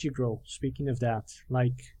 How did you grow? Speaking of that,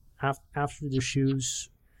 like after the shoes,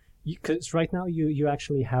 because right now you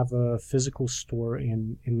actually have a physical store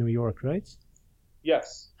in New York, right?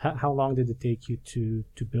 Yes. How long did it take you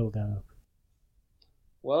to build that up?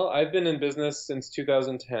 Well, I've been in business since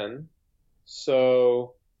 2010,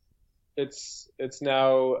 so it's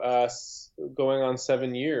now going on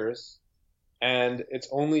 7 years, and it's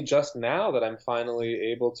only just now that I'm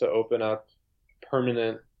finally able to open up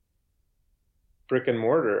permanent brick and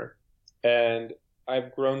mortar. And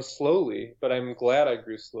I've grown slowly, but I'm glad I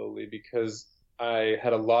grew slowly, because I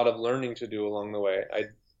had a lot of learning to do along the way.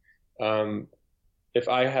 If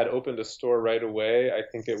I had opened a store right away, I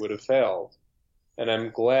think it would have failed. And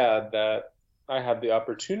I'm glad that I had the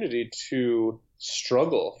opportunity to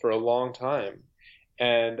struggle for a long time.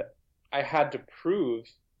 And I had to prove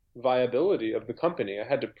viability of the company. I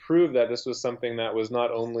had to prove that this was something that was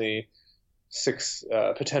not only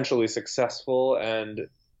potentially successful and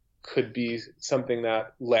could be something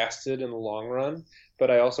that lasted in the long run, but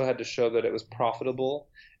I also had to show that it was profitable,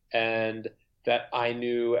 and that I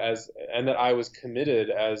knew and that I was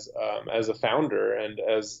committed as a founder and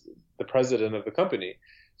as the president of the company.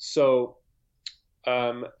 So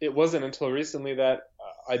it wasn't until recently that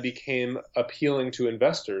I became appealing to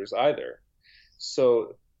investors either.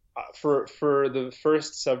 So for the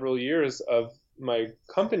first several years of my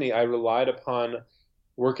company, I relied upon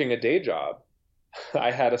working a day job.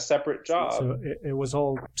 I had a separate job. So it was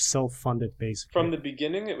all self-funded, basically. From the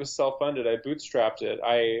beginning, it was self-funded. I bootstrapped it.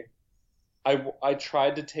 I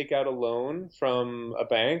tried to take out a loan from a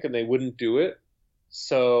bank, and they wouldn't do it.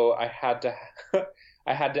 So I had to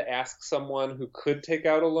ask someone who could take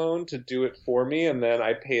out a loan to do it for me, and then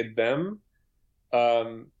I paid them.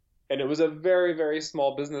 And it was a very, very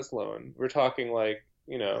small business loan. We're talking like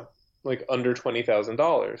under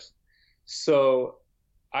 $20,000. So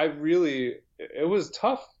it was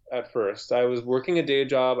tough at first. I was working a day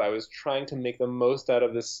job. I was trying to make the most out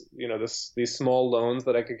of this, these small loans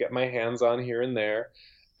that I could get my hands on here and there.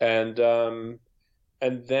 And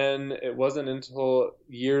then it wasn't until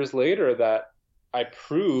years later that I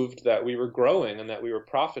proved that we were growing and that we were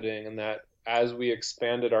profiting, and that as we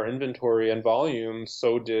expanded our inventory and volume,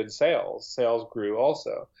 so did sales. Sales grew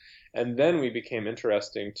also. And then we became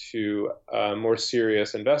interesting to more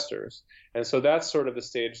serious investors. And so that's sort of the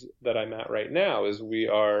stage that I'm at right now, is we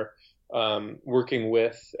are working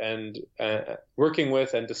with and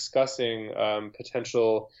discussing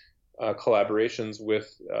potential collaborations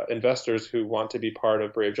with investors who want to be part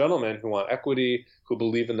of Brave Gentlemen, who want equity, who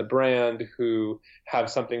believe in the brand, who have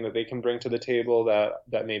something that they can bring to the table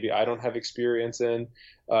that maybe I don't have experience in.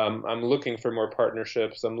 I'm looking for more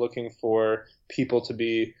partnerships. I'm looking for people to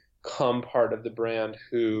become part of the brand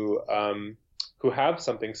who have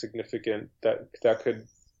something significant that could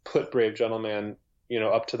put Brave Gentleman,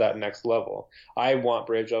 up to that next level. I want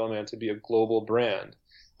Brave Gentleman to be a global brand.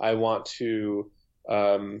 I want to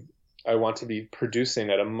I want to be producing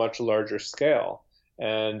at a much larger scale.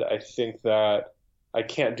 And I think that I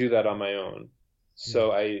can't do that on my own.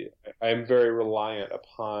 So I'm very reliant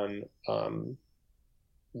upon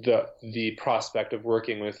the prospect of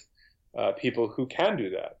working with people who can do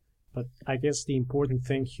that. But I guess the important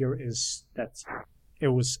thing here is that it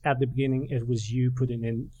was at the beginning, it was you putting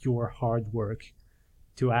in your hard work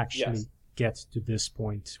to actually get to this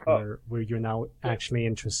point where you're now actually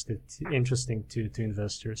interesting to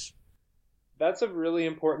investors. That's a really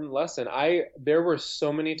important lesson. There were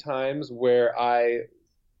so many times where I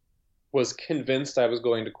was convinced I was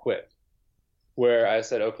going to quit, where I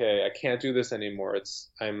said, okay, I can't do this anymore.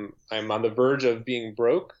 I'm on the verge of being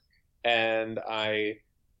broke, and I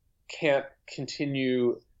can't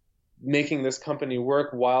continue making this company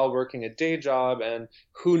work while working a day job, and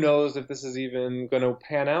who knows if this is even going to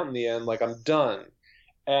pan out in the end. Like, I'm done.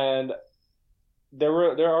 And there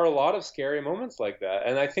are a lot of scary moments like that,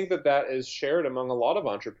 and I think that is shared among a lot of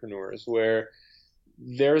entrepreneurs, where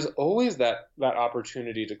there's always that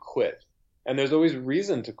opportunity to quit, and there's always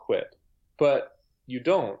reason to quit, but you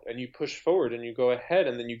don't, and you push forward and you go ahead,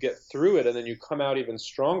 and then you get through it, and then you come out even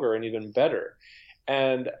stronger and even better.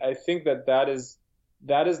 And I think that is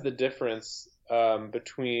the difference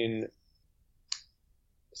between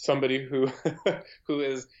somebody who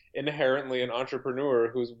is inherently an entrepreneur,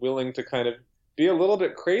 who's willing to kind of be a little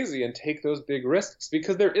bit crazy and take those big risks,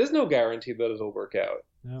 because there is no guarantee that it'll work out.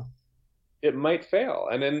 No. It might fail.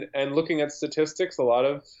 And looking at statistics, a lot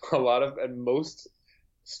of and most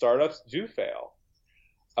startups do fail.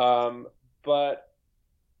 But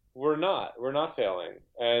we're not failing.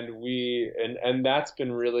 And that's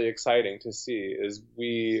been really exciting to see, is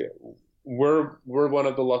we're one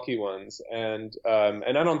of the lucky ones. And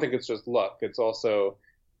I don't think it's just luck. It's also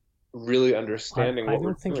really understanding I what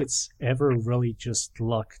we're don't think doing. it's ever really just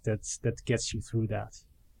luck that gets you through that.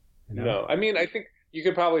 You know? No, I mean, I think you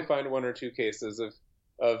could probably find one or two cases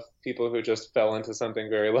of people who just fell into something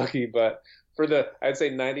very lucky, but I'd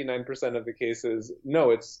say 99% of the cases,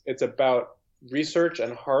 no, it's about research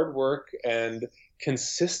and hard work and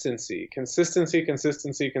consistency.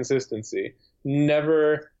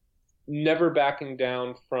 Never backing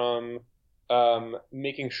down from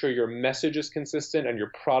making sure your message is consistent and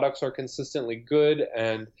your products are consistently good,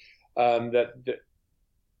 and that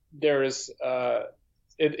there is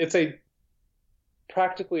it's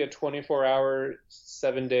practically a 24-hour,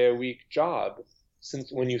 7-day-a-week job since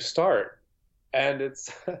when you start. And it's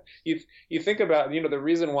you think about, the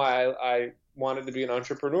reason why I wanted to be an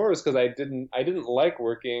entrepreneur is because I didn't like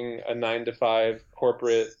working a 9-to-5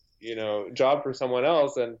 corporate job for someone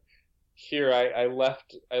else, and here I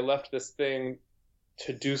left this thing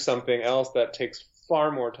to do something else that takes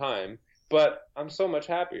far more time, but I'm so much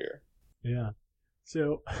happier. Yeah.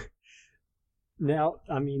 So now,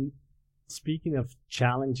 I mean, speaking of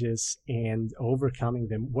challenges and overcoming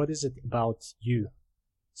them, what is it about you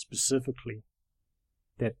specifically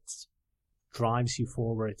that drives you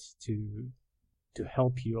forward to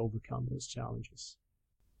help you overcome those challenges?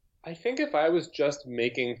 I think if I was just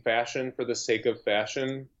making fashion for the sake of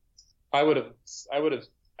fashion, I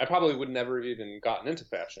probably would never have even gotten into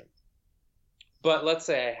fashion. But let's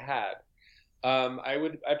say I had,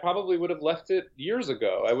 I probably would have left it years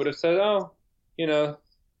ago. I would have said, oh,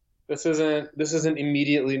 this isn't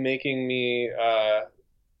immediately making me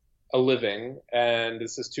a living, and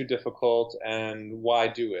this is too difficult, and why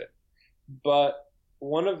do it? But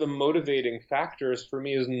one of the motivating factors for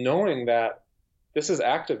me is knowing that this is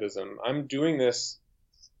activism. I'm doing this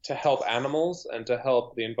to help animals and to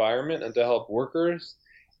help the environment and to help workers,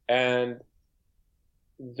 and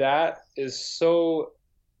that is so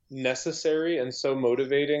necessary and so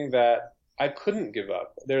motivating that I couldn't give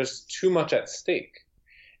up. There's too much at stake.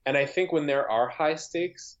 And I think when there are high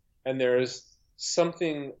stakes and there's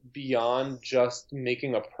something beyond just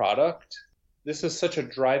making a product, this is such a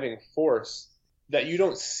driving force that you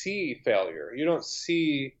don't see failure. You don't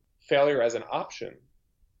see failure as an option.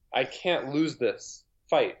 I can't lose this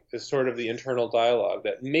fight is sort of the internal dialogue,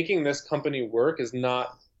 that making this company work it's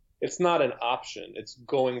not an option. It's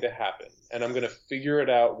going to happen. And I'm going to figure it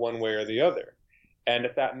out one way or the other. And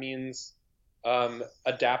if that means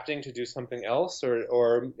adapting to do something else,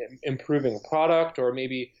 or improving a product, or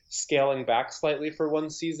maybe scaling back slightly for one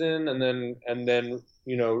season and then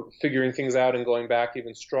figuring things out and going back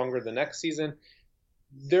even stronger the next season,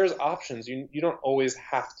 there's options. You don't always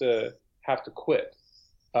have to quit.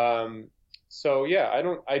 So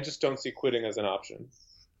yeah, I just don't see quitting as an option.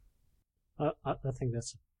 I think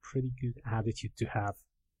that's a pretty good attitude to have,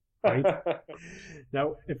 right?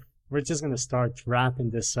 Now, if we're just going to start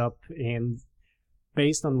wrapping this up, and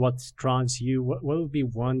based on what drives you, what would be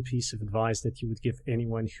one piece of advice that you would give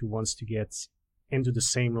anyone who wants to get into the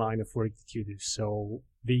same line of work that you do? So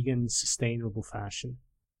vegan, sustainable fashion.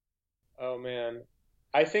 Oh man.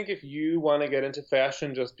 I think if you want to get into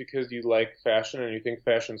fashion just because you like fashion and you think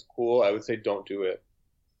fashion's cool, I would say don't do it.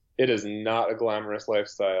 It is not a glamorous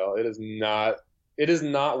lifestyle. It is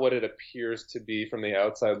not what it appears to be from the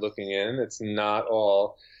outside looking in. It's not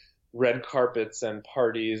all red carpets and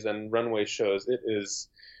parties and runway shows. It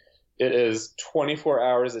is 24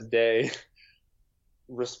 hours a day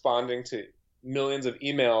responding to millions of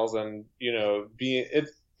emails and,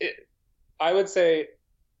 I would say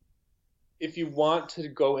if you want to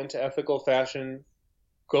go into ethical fashion,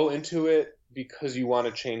 go into it because you want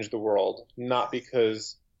to change the world, not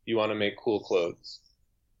because you want to make cool clothes.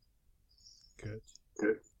 Good.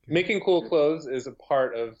 Making cool clothes is a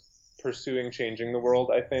part of pursuing changing the world,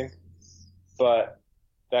 I think, but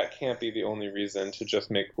that can't be the only reason to just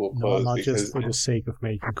make cool clothes. No, not just for the sake of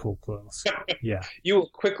making cool clothes. Yeah. You will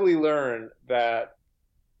quickly learn that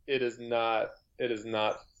it is not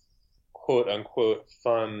quote unquote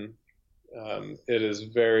fun. It is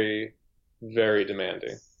very, very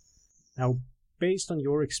demanding. Now, based on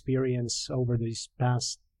your experience over these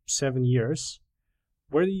past 7 years,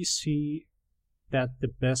 where do you see that the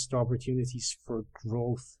best opportunities for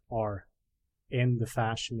growth are in the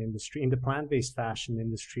fashion industry, in the plant-based fashion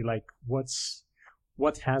industry? Like what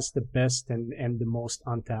has the best and the most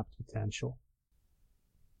untapped potential?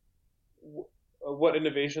 What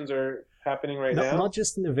innovations are happening right now? Not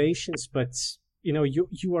just innovations, but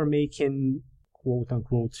you are making quote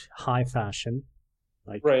unquote high fashion,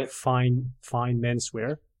 like right. fine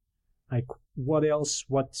menswear. Like what else?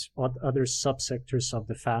 What other subsectors of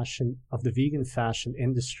the vegan fashion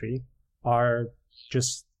industry are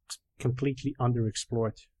just completely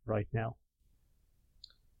underexplored right now?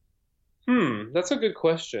 That's a good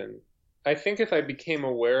question. I think if I became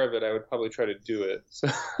aware of it, I would probably try to do it. So,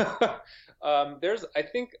 I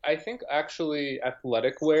think actually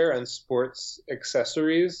athletic wear and sports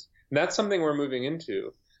accessories, that's something we're moving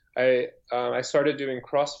into. I started doing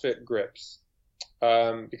CrossFit grips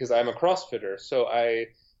because I'm a CrossFitter. So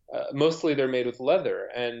mostly they're made with leather,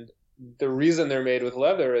 and the reason they're made with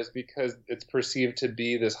leather is because it's perceived to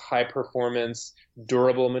be this high performance,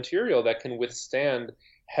 durable material that can withstand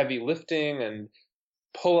heavy lifting and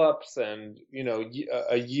pull-ups and,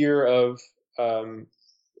 a year of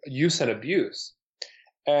use and abuse.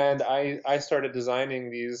 And I started designing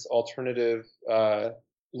these alternative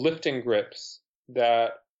lifting grips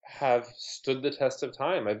that have stood the test of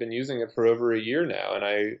time. I've been using it for over a year now, and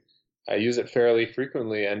I use it fairly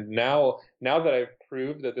frequently. And now that I've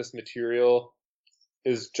proved that this material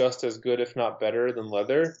is just as good, if not better, than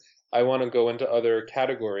leather, I want to go into other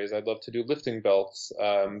categories. I'd love to do lifting belts,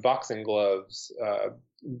 boxing gloves,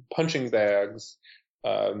 punching bags,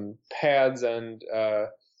 pads, and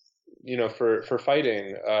for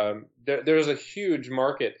fighting. There's a huge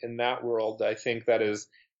market in that world, I think, that is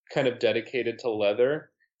kind of dedicated to leather,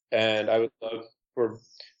 and I would love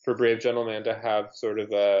for Brave Gentleman to have sort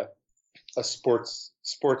of a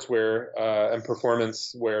sportswear and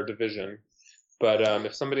performance wear division. But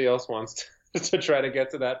if somebody else wants to try to get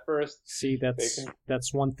to that first, see,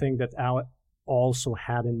 that's one thing that I also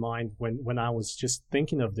had in mind when I was just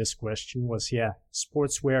thinking of this question was,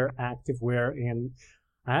 sportswear, activewear, and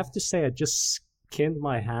I have to say I just skinned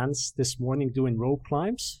my hands this morning doing rope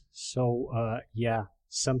climbs. So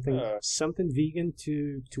something vegan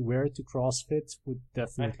to wear to CrossFit would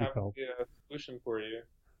definitely help. I have a solution for you.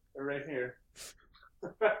 They're right here.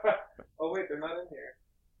 Oh wait, they're not in here.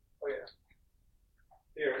 Oh yeah.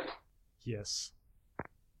 Here. Yes.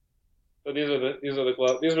 So these are the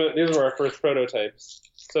gloves. These were our first prototypes.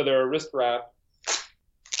 So they're a wrist wrap.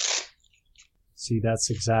 See, that's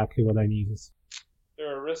exactly what I needed.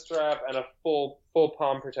 They're a wrist wrap and a full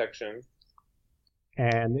palm protection.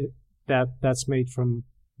 And that's made from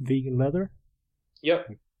vegan leather? Yep.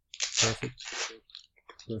 Perfect.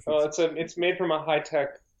 It's made from a high-tech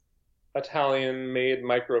Italian-made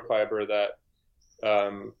microfiber that,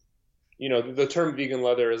 the term vegan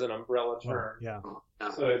leather is an umbrella term. Yeah.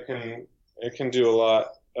 So it can do a lot.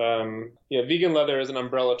 Vegan leather is an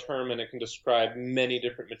umbrella term, and it can describe many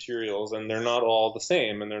different materials, and they're not all the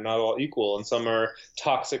same, and they're not all equal, and some are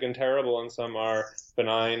toxic and terrible, and some are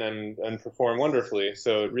benign and perform wonderfully.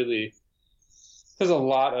 So it really, there's a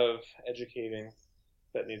lot of educating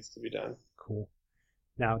that needs to be done. Cool.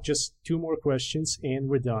 Now, just 2 more questions, and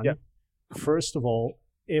we're done. Yep. First of all,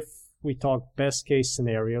 if we talk best case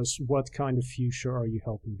scenarios, what kind of future are you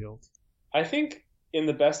helping build? I think in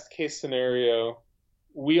the best case scenario,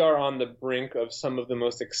 we are on the brink of some of the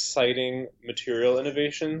most exciting material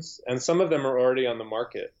innovations, and some of them are already on the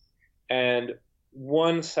market. And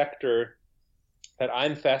one sector that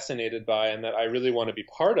I'm fascinated by and that I really want to be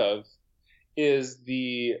part of is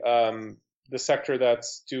the sector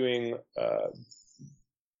that's doing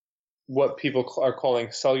what people are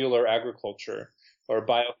calling cellular agriculture or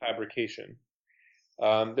biofabrication.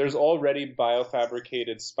 There's already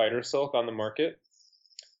biofabricated spider silk on the market.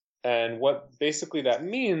 And what basically that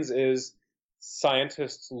means is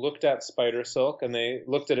scientists looked at spider silk and they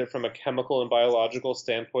looked at it from a chemical and biological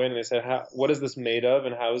standpoint, and they said, what is this made of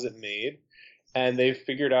and how is it made? And they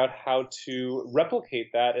figured out how to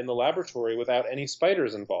replicate that in the laboratory without any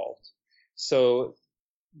spiders involved. So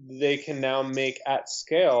they can now make at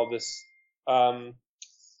scale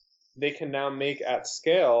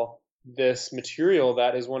this material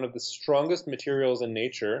that is one of the strongest materials in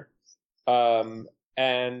nature,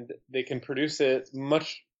 and they can produce it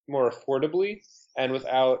much more affordably and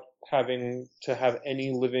without having to have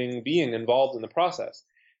any living being involved in the process.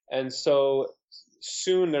 And so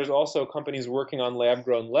soon there's also companies working on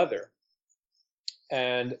lab-grown leather.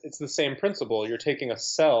 And it's the same principle. You're taking a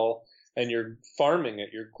cell and you're farming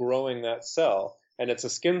it, you're growing that cell, and it's a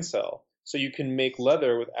skin cell. So you can make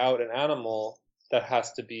leather without an animal that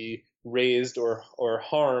has to be raised or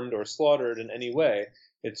harmed or slaughtered in any way.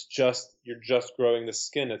 You're just growing the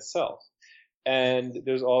skin itself. And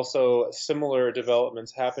there's also similar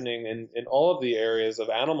developments happening in all of the areas of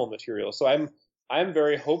animal material. So I'm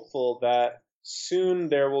very hopeful that soon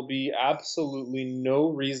there will be absolutely no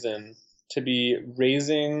reason to be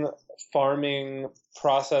raising, farming,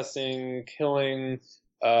 processing, killing,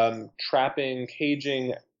 trapping,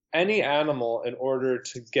 caging any animal in order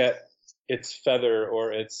to get its feather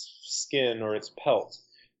or its skin or its pelt.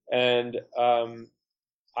 And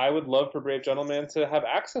I would love for Brave Gentleman to have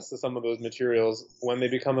access to some of those materials when they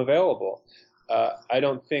become available. I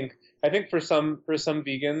think for some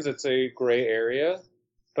vegans it's a gray area,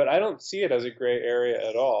 but I don't see it as a gray area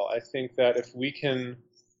at all. I think that if we can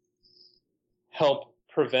help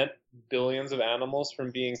prevent billions of animals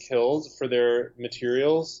from being killed for their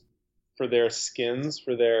materials, for their skins,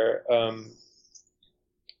 for their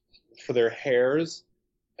hairs,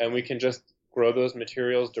 and we can just grow those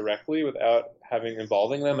materials directly without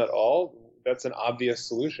involving them at all, that's an obvious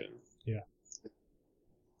solution. Yeah.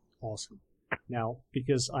 Awesome. Now,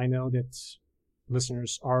 because I know that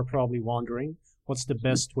listeners are probably wondering, what's the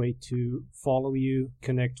best way to follow you,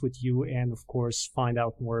 connect with you, and of course, find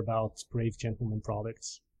out more about Brave Gentleman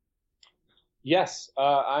products? Yes,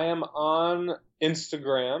 I am on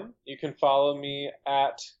Instagram. You can follow me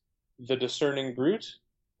at The Discerning Brute,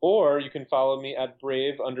 or you can follow me at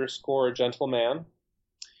brave_gentleman.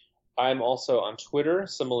 I'm also on Twitter,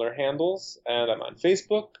 similar handles, and I'm on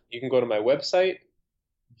Facebook. You can go to my website,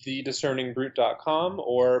 thediscerningbrute.com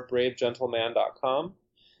or bravegentleman.com.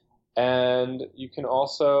 And you can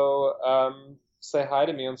also say hi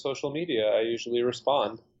to me on social media. I usually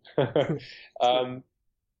respond.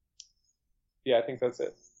 Yeah, I think that's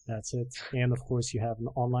it. That's it. And of course, you have an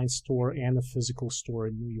online store and a physical store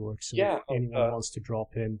in New York. So yeah, if anyone wants to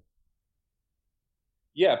drop in.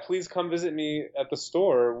 Yeah, please come visit me at the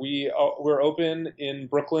store. We're open in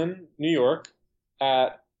Brooklyn, New York,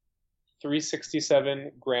 at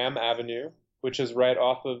 367 Graham Avenue, which is right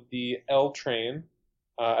off of the L train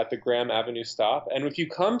at the Graham Avenue stop. And if you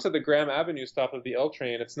come to the Graham Avenue stop of the L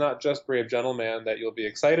train, it's not just Brave Gentleman that you'll be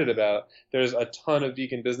excited about. There's a ton of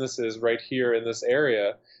vegan businesses right here in this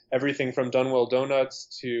area. Everything from Dunwell Donuts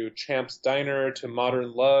to Champ's Diner to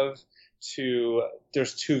Modern Love to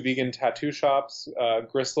there's 2 vegan tattoo shops.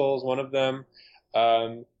 Gristle's one of them.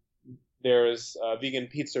 There's a vegan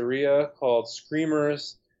pizzeria called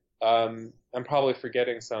Screamers. I'm probably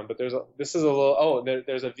forgetting some, but there's a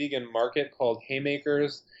vegan market called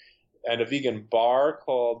Haymakers and a vegan bar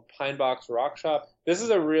called Pine Box Rock Shop. This is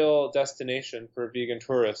a real destination for vegan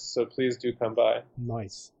tourists, so please do come by.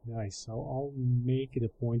 Nice. I'll make it a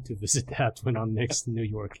point to visit that when I'm next in New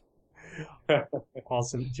York.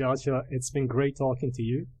 Awesome. Joshua, it's been great talking to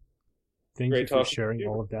you. Thank you for sharing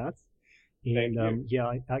all of that. And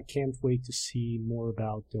yeah, I can't wait to see more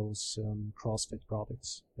about those CrossFit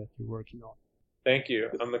products that you're working on. Thank you.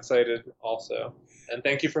 I'm excited also. And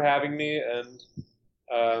thank you for having me. And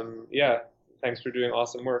yeah, thanks for doing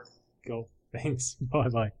awesome work. Go. Thanks.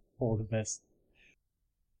 Bye-bye. All the best.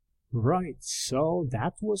 Right. So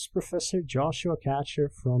that was Professor Joshua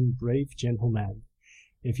Katcher from Brave Gentleman.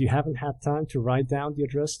 If you haven't had time to write down the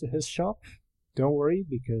address to his shop, don't worry,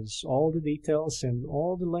 because all the details and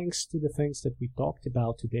all the links to the things that we talked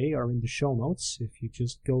about today are in the show notes. If you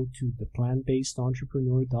just go to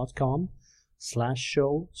theplantbasedentrepreneur.com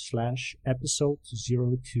 /show/episode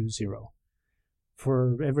 020.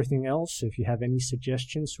 For everything else, if you have any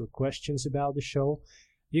suggestions or questions about the show,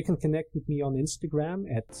 you can connect with me on Instagram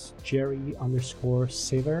at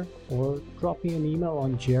Jerry_Saver or drop me an email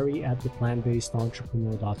on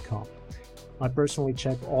jerry@theplanbasedentrepreneur.com. I personally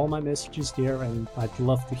check all my messages there and I'd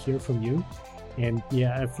love to hear from you. And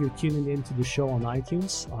yeah, if you're tuning into the show on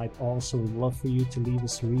iTunes, I'd also love for you to leave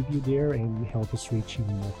us a review there and help us reach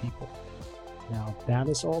even more people. Now, that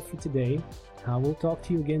is all for today. I will talk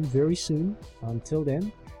to you again very soon. Until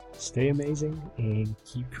then, stay amazing and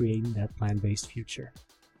keep creating that plant-based future.